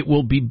office, it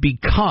will be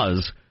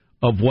because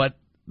of what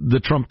the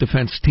Trump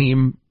defense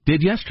team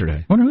did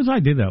yesterday. I wonder whose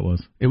idea that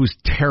was. It was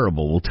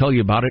terrible. We'll tell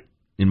you about it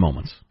in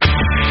moments.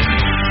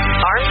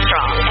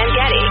 Armstrong and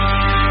Getty.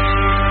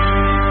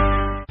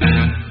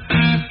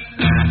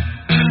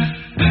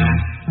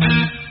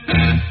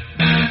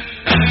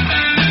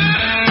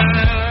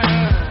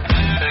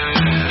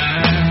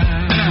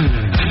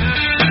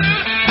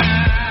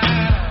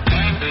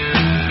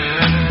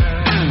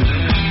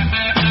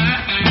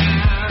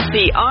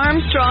 The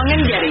Armstrong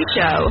and Getty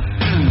Show.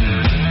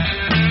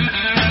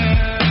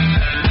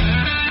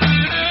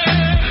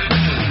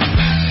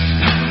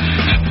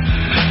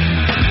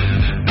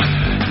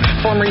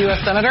 Former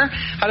U.S. Senator,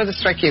 how did this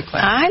strike you,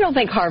 Clint? I don't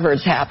think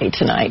Harvard's happy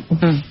tonight.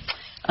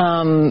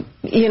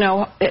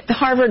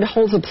 Harvard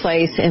holds a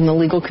place in the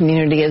legal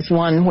community as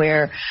one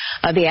where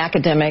the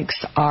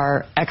academics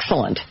are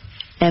excellent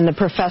and the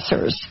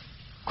professors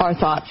are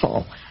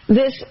thoughtful.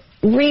 This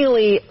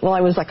really,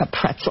 I was like a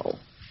pretzel.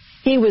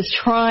 He was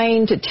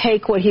trying to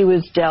take what he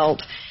was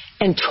dealt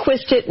and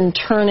twist it and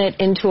turn it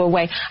into a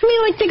way.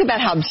 Think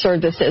about how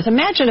absurd this is.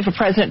 Imagine if a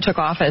president took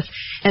office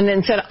and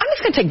then said, I'm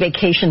just going to take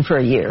vacation for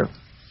a year.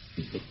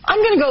 I'm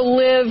going to go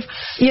live,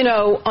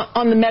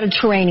 on the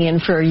Mediterranean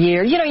for a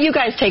year. You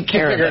guys take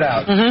care of it. Figure it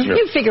out. Mm-hmm. Sure.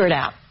 You figure it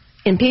out.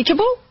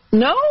 Impeachable?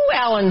 No,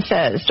 Alan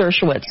says,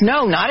 Dershowitz.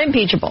 No, not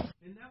impeachable.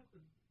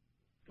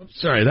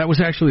 Sorry, that was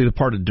actually the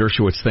part of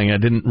Dershowitz thing I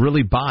didn't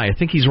really buy. I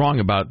think he's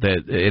wrong about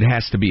that. It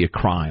has to be a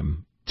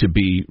crime to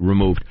be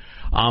removed.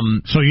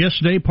 So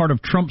yesterday, part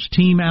of Trump's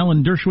team,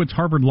 Alan Dershowitz,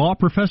 Harvard law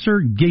professor,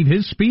 gave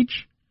his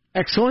speech.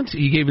 Excellent.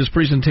 He gave his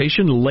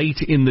presentation late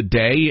in the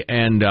day,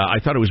 and I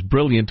thought it was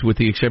brilliant with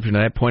the exception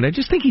of that point. I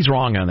just think he's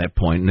wrong on that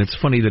point, and it's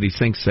funny that he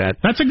thinks that.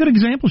 That's a good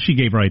example she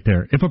gave right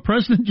there. If a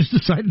president just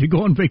decided to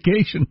go on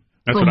vacation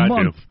That's for what a I'd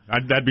month,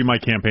 do. That'd be my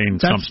campaign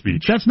stump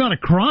speech. That's not a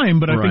crime,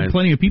 but I think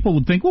plenty of people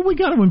would think, well, we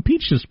got to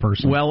impeach this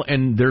person. Well,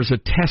 and there's a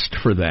test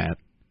for that.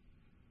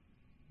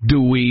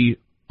 Do we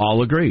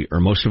all agree,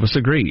 or most of us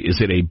agree? Is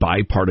it a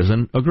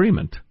bipartisan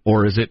agreement,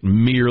 or is it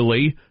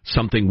merely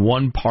something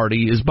one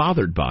party is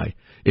bothered by?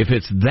 If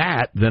it's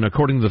that, then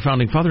according to the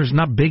Founding Fathers, it's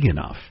not big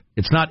enough.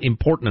 It's not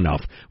important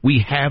enough.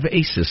 We have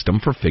a system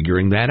for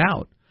figuring that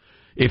out.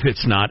 If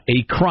it's not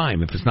a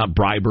crime, if it's not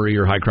bribery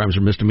or high crimes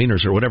or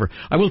misdemeanors or whatever.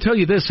 I will tell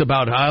you this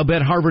about, I'll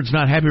bet Harvard's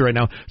not happy right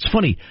now. It's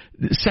funny,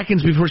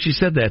 seconds before she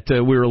said that,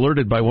 we were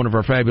alerted by one of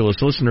our fabulous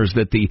listeners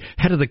that the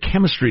head of the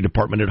chemistry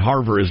department at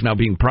Harvard is now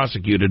being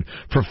prosecuted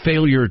for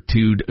failure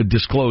to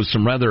disclose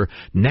some rather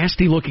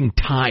nasty-looking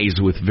ties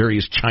with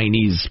various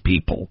Chinese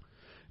people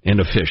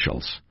and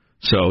officials.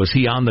 So is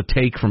he on the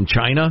take from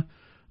China?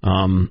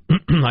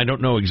 I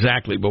don't know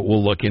exactly, but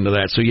we'll look into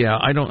that. So yeah,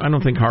 I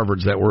don't think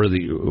Harvard's that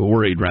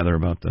worried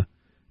about the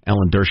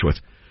Alan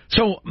Dershowitz.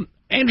 So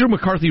Andrew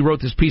McCarthy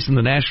wrote this piece in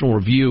the National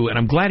Review, and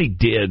I'm glad he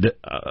did.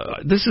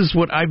 This is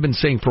what I've been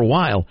saying for a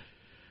while.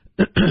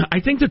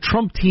 I think the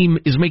Trump team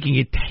is making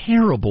a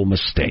terrible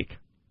mistake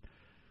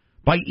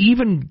by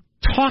even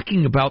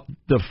talking about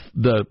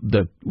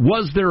the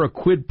was there a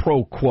quid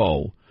pro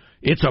quo?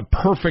 It's a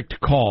perfect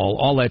call,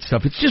 all that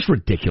stuff. It's just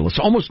ridiculous.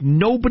 Almost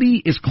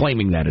nobody is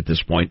claiming that at this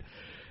point.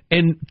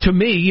 And to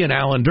me and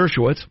Alan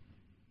Dershowitz,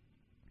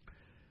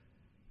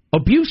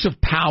 abuse of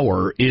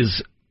power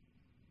is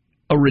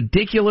a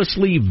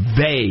ridiculously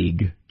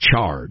vague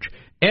charge.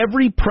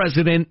 Every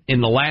president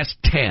in the last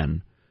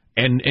 10,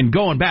 and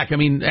going back, I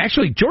mean,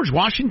 actually, George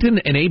Washington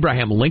and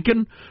Abraham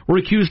Lincoln were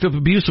accused of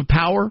abuse of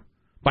power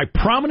by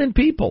prominent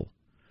people.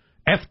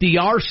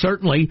 FDR,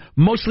 certainly,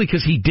 mostly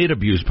because he did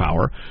abuse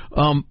power,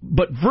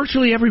 but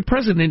virtually every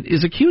president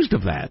is accused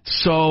of that.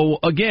 So,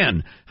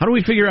 again, how do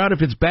we figure out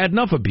if it's bad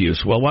enough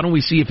abuse? Well, why don't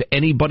we see if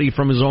anybody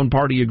from his own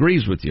party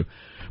agrees with you?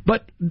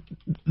 But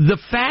the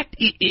fact,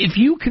 if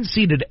you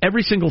conceded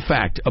every single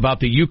fact about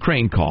the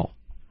Ukraine call,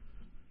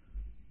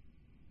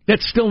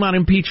 that's still not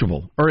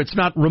impeachable, or it's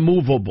not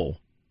removable,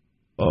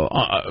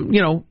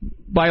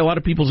 by a lot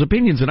of people's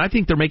opinions. And I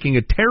think they're making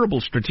a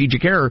terrible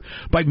strategic error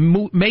by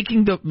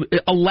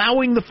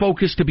allowing the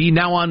focus to be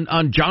now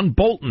on John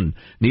Bolton,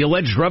 the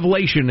alleged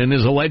revelation in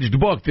his alleged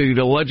book that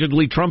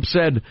allegedly Trump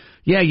said,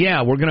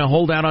 yeah, we're going to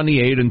hold out on the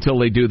aid until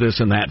they do this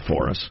and that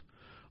for us.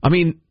 I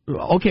mean,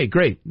 okay,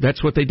 great.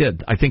 That's what they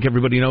did. I think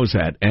everybody knows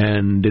that,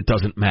 and it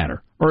doesn't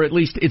matter. Or at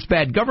least it's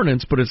bad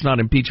governance, but it's not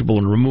impeachable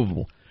and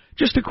removable.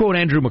 Just to quote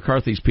Andrew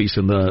McCarthy's piece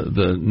in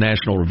the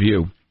National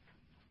Review,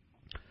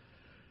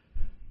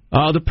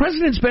 the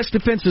president's best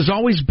defense has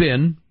always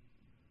been,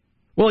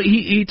 well,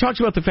 he talks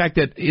about the fact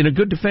that in a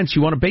good defense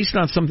you want to base it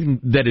on something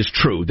that is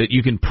true, that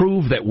you can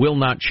prove that will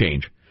not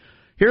change.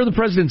 Here, the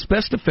president's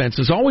best defense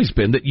has always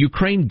been that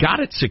Ukraine got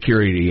its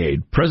security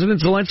aid.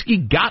 President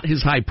Zelensky got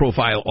his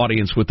high-profile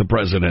audience with the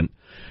president.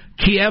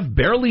 Kiev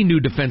barely knew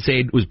defense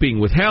aid was being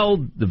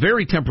withheld. The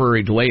very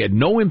temporary delay had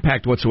no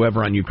impact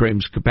whatsoever on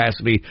Ukraine's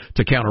capacity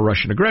to counter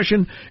Russian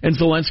aggression, and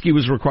Zelensky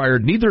was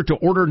required neither to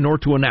order nor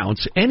to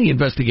announce any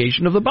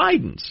investigation of the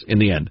Bidens in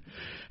the end.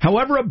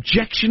 However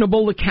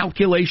objectionable the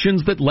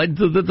calculations that led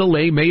to the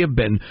delay may have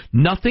been,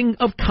 nothing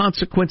of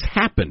consequence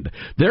happened.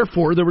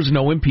 Therefore, there was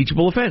no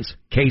impeachable offense.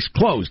 Case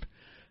closed.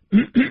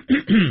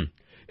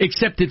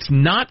 Except it's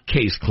not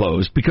case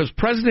closed because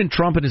President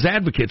Trump and his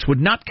advocates would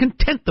not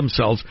content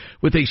themselves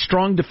with a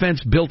strong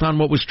defense built on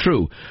what was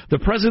true. The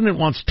president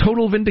wants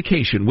total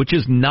vindication, which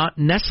is not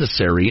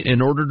necessary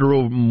in order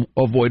to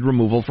avoid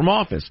removal from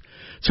office.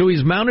 So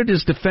he's mounted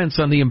his defense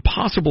on the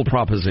impossible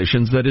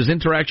propositions that his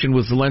interaction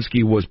with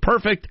Zelensky was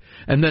perfect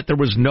and that there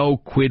was no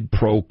quid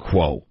pro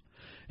quo.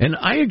 And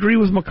I agree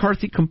with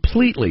McCarthy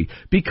completely,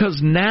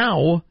 because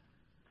now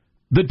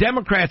the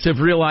Democrats have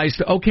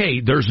realized,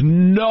 okay, there's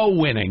no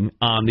winning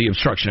on the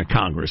obstruction of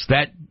Congress.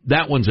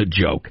 That one's a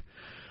joke.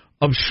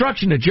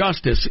 Obstruction of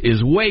justice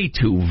is way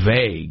too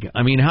vague.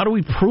 I mean, how do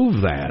we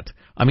prove that?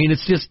 I mean,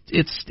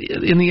 it's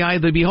in the eye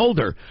of the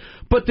beholder.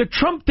 But the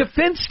Trump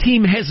defense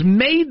team has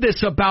made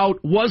this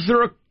about, was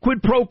there a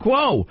quid pro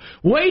quo?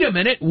 Wait a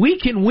minute, we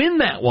can win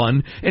that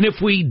one. And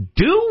if we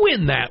do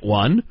win that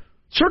one, a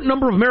certain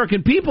number of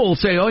American people will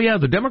say, oh, yeah,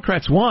 the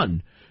Democrats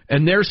won.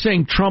 And they're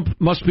saying Trump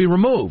must be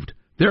removed.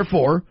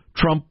 Therefore,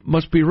 Trump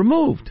must be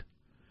removed.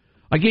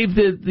 I gave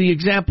the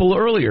example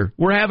earlier.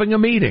 We're having a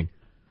meeting.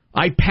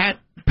 I pat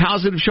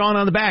Positive Sean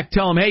on the back,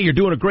 tell him, hey, you're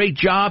doing a great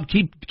job.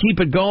 Keep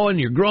it going.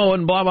 You're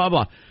growing, blah, blah,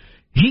 blah.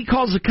 He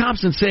calls the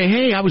cops and say,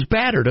 hey, I was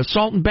battered,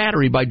 assault and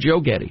battery by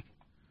Joe Getty.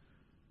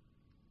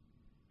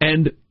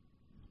 And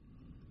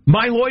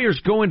my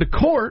lawyers go into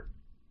court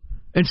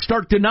and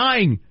start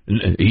denying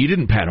he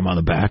didn't pat him on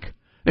the back.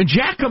 And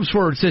Jack comes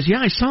forward and says, yeah,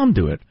 I saw him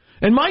do it.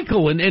 And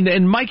Michael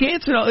and Mike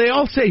Anson, they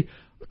all say,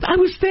 I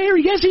was there.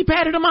 Yes, he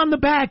patted him on the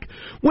back.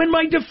 When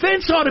my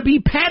defense ought to be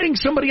patting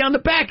somebody on the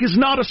back is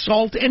not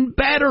assault and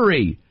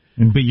battery.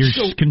 But you're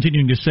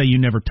continuing to say you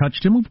never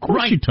touched him? Of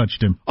course you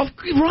touched him.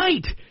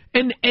 Right.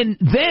 And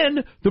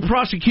then the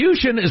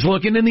prosecution is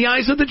looking in the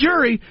eyes of the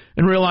jury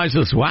and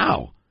realizes,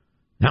 wow,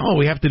 now all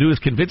we have to do is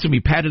convince him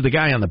he patted the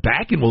guy on the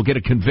back and we'll get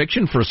a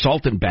conviction for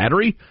assault and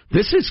battery?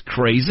 This is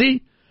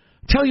crazy.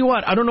 Tell you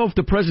what, I don't know if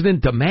the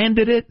president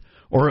demanded it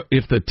or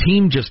if the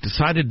team just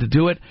decided to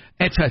do it.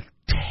 It's a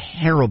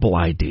terrible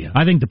idea.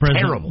 I think the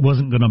president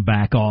wasn't going to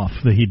back off,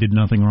 that he did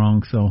nothing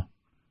wrong, so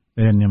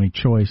they didn't have any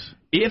choice.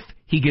 If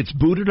he gets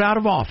booted out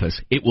of office,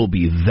 it will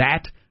be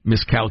that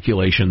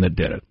miscalculation that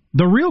did it.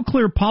 The Real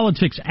Clear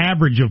Politics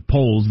average of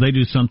polls, they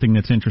do something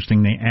that's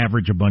interesting. They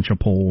average a bunch of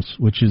polls,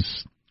 which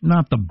is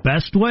not the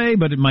best way,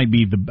 but it might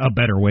be a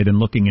better way than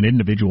looking at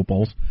individual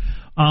polls.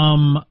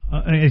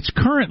 It's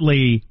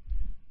currently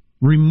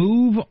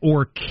remove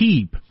or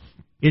keep.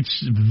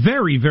 It's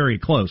very, very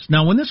close.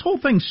 Now, when this whole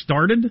thing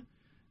started,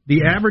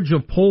 the average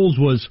of polls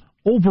was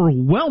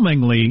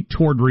overwhelmingly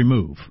toward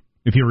remove,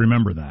 if you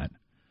remember that.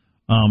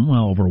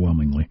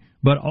 Overwhelmingly.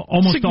 But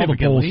almost all the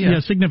polls,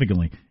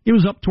 significantly. It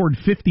was up toward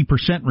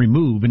 50%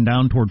 remove and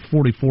down toward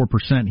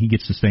 44% he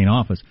gets to stay in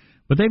office.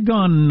 But they've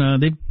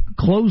they've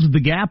closed the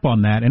gap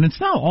on that, and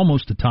it's now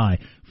almost a tie.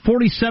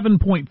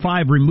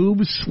 47.5 remove,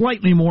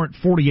 slightly more at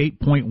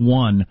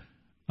 48.1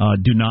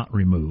 do not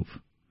remove.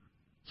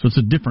 So it's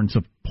a difference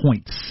of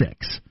 0.6.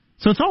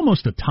 So it's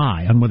almost a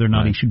tie on whether or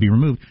not he should be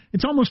removed.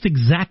 It's almost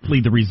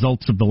exactly the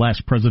results of the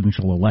last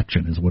presidential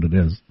election is what it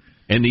is.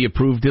 And the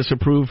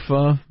approve-disapprove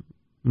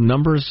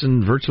numbers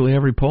in virtually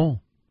every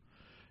poll.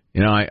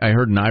 You know, I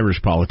heard an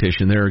Irish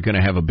politician, they're going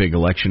to have a big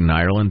election in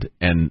Ireland,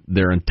 and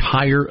their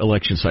entire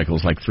election cycle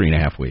is like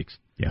 3.5 weeks.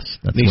 Yes.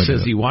 That's and he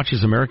says he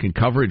watches American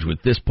coverage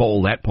with this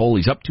poll, that poll,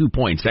 he's up 2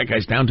 points, that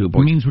guy's down 2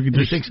 points. It means we could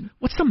just thinks,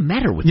 what's the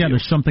matter with you? Yeah,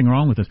 there's something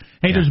wrong with this.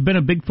 Hey, there's been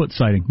a Bigfoot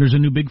sighting. There's a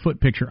new Bigfoot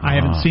picture. I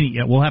haven't seen it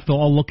yet. We'll have to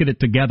all look at it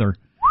together.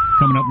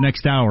 Coming up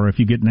next hour, if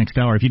you get next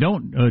hour. If you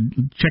don't,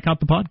 check out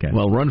the podcast.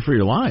 Well, run for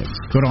your lives.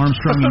 Go to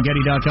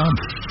ArmstrongandGetty.com.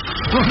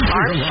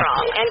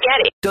 Armstrong and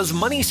Getty. Does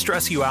money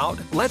stress you out?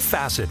 Let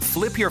Facet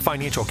flip your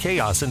financial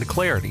chaos into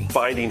clarity.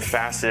 Finding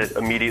Facet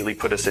immediately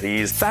put us at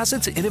ease.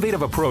 Facet's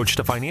innovative approach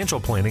to financial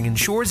planning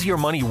ensures your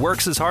money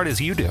works as hard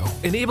as you do,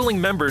 enabling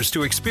members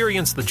to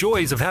experience the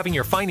joys of having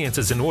your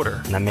finances in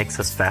order. And that makes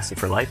us Facet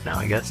for life now,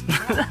 I guess.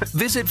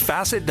 Visit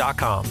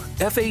Facet.com,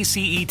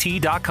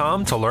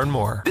 FACET.com to learn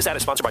more. This ad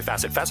is sponsored by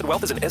Facet. Facet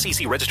Wealth is an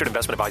SEC registered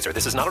investment advisor.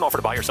 This is not an offer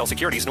to buy or sell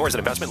securities, nor is it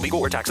investment, legal,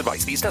 or tax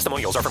advice. These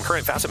testimonials are from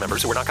current Facet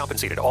members who are not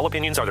compensated. All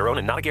opinions are their own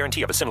and not a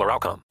guarantee of a similar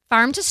outcome.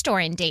 Farm to store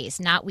in days,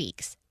 not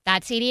weeks.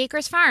 That's 80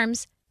 Acres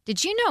Farms.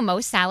 Did you know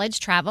most salads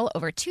travel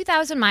over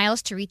 2,000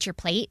 miles to reach your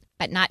plate?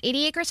 But not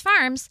 80 Acres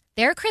Farms.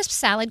 Their crisp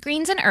salad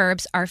greens and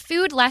herbs are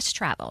food less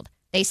traveled.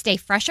 They stay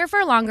fresher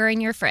for longer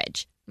in your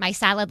fridge. My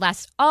salad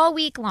lasts all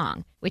week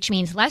long, which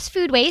means less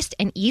food waste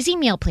and easy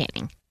meal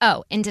planning.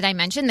 Oh, and did I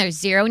mention there's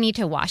zero need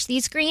to wash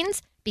these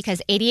greens?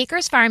 Because 80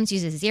 Acres Farms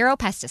uses zero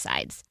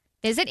pesticides.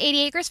 Visit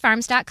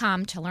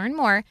 80acresfarms.com to learn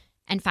more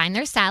and find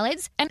their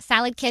salads and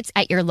salad kits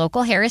at your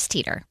local Harris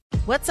Teeter.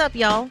 What's up,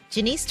 y'all?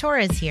 Janice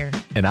Torres here.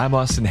 And I'm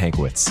Austin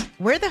Hankwitz.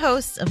 We're the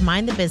hosts of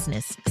Mind the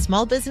Business,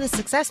 Small Business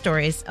Success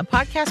Stories, a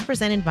podcast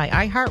presented by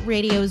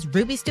iHeartRadio's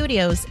Ruby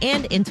Studios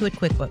and Intuit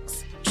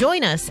QuickBooks.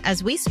 Join us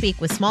as we speak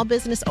with small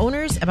business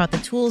owners about the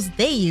tools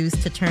they use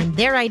to turn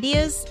their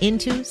ideas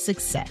into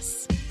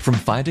success. From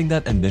finding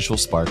that initial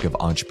spark of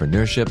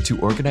entrepreneurship to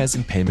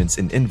organizing payments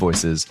and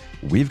invoices,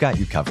 we've got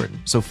you covered.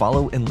 So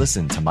follow and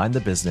listen to Mind the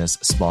Business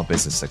Small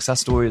Business Success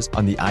Stories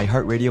on the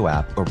iHeartRadio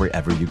app or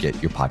wherever you get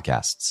your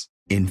podcasts.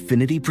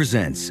 Infiniti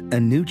presents a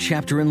new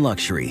chapter in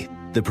luxury,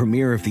 the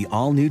premiere of the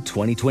all-new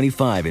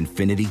 2025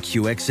 Infiniti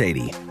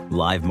QX80,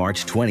 live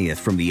March 20th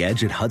from the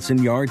Edge at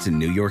Hudson Yards in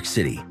New York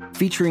City,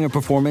 featuring a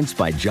performance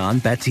by John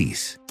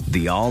Batiste.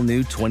 The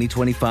all-new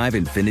 2025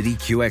 Infiniti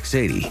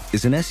QX80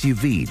 is an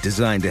SUV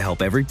designed to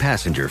help every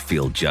passenger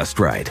feel just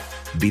right.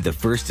 Be the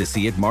first to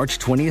see it March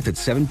 20th at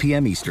 7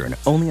 p.m. Eastern,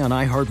 only on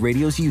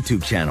iHeartRadio's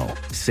YouTube channel.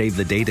 Save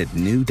the date at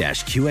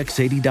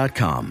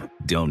new-QX80.com.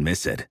 Don't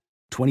miss it.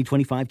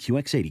 2025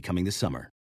 QX80 coming this summer.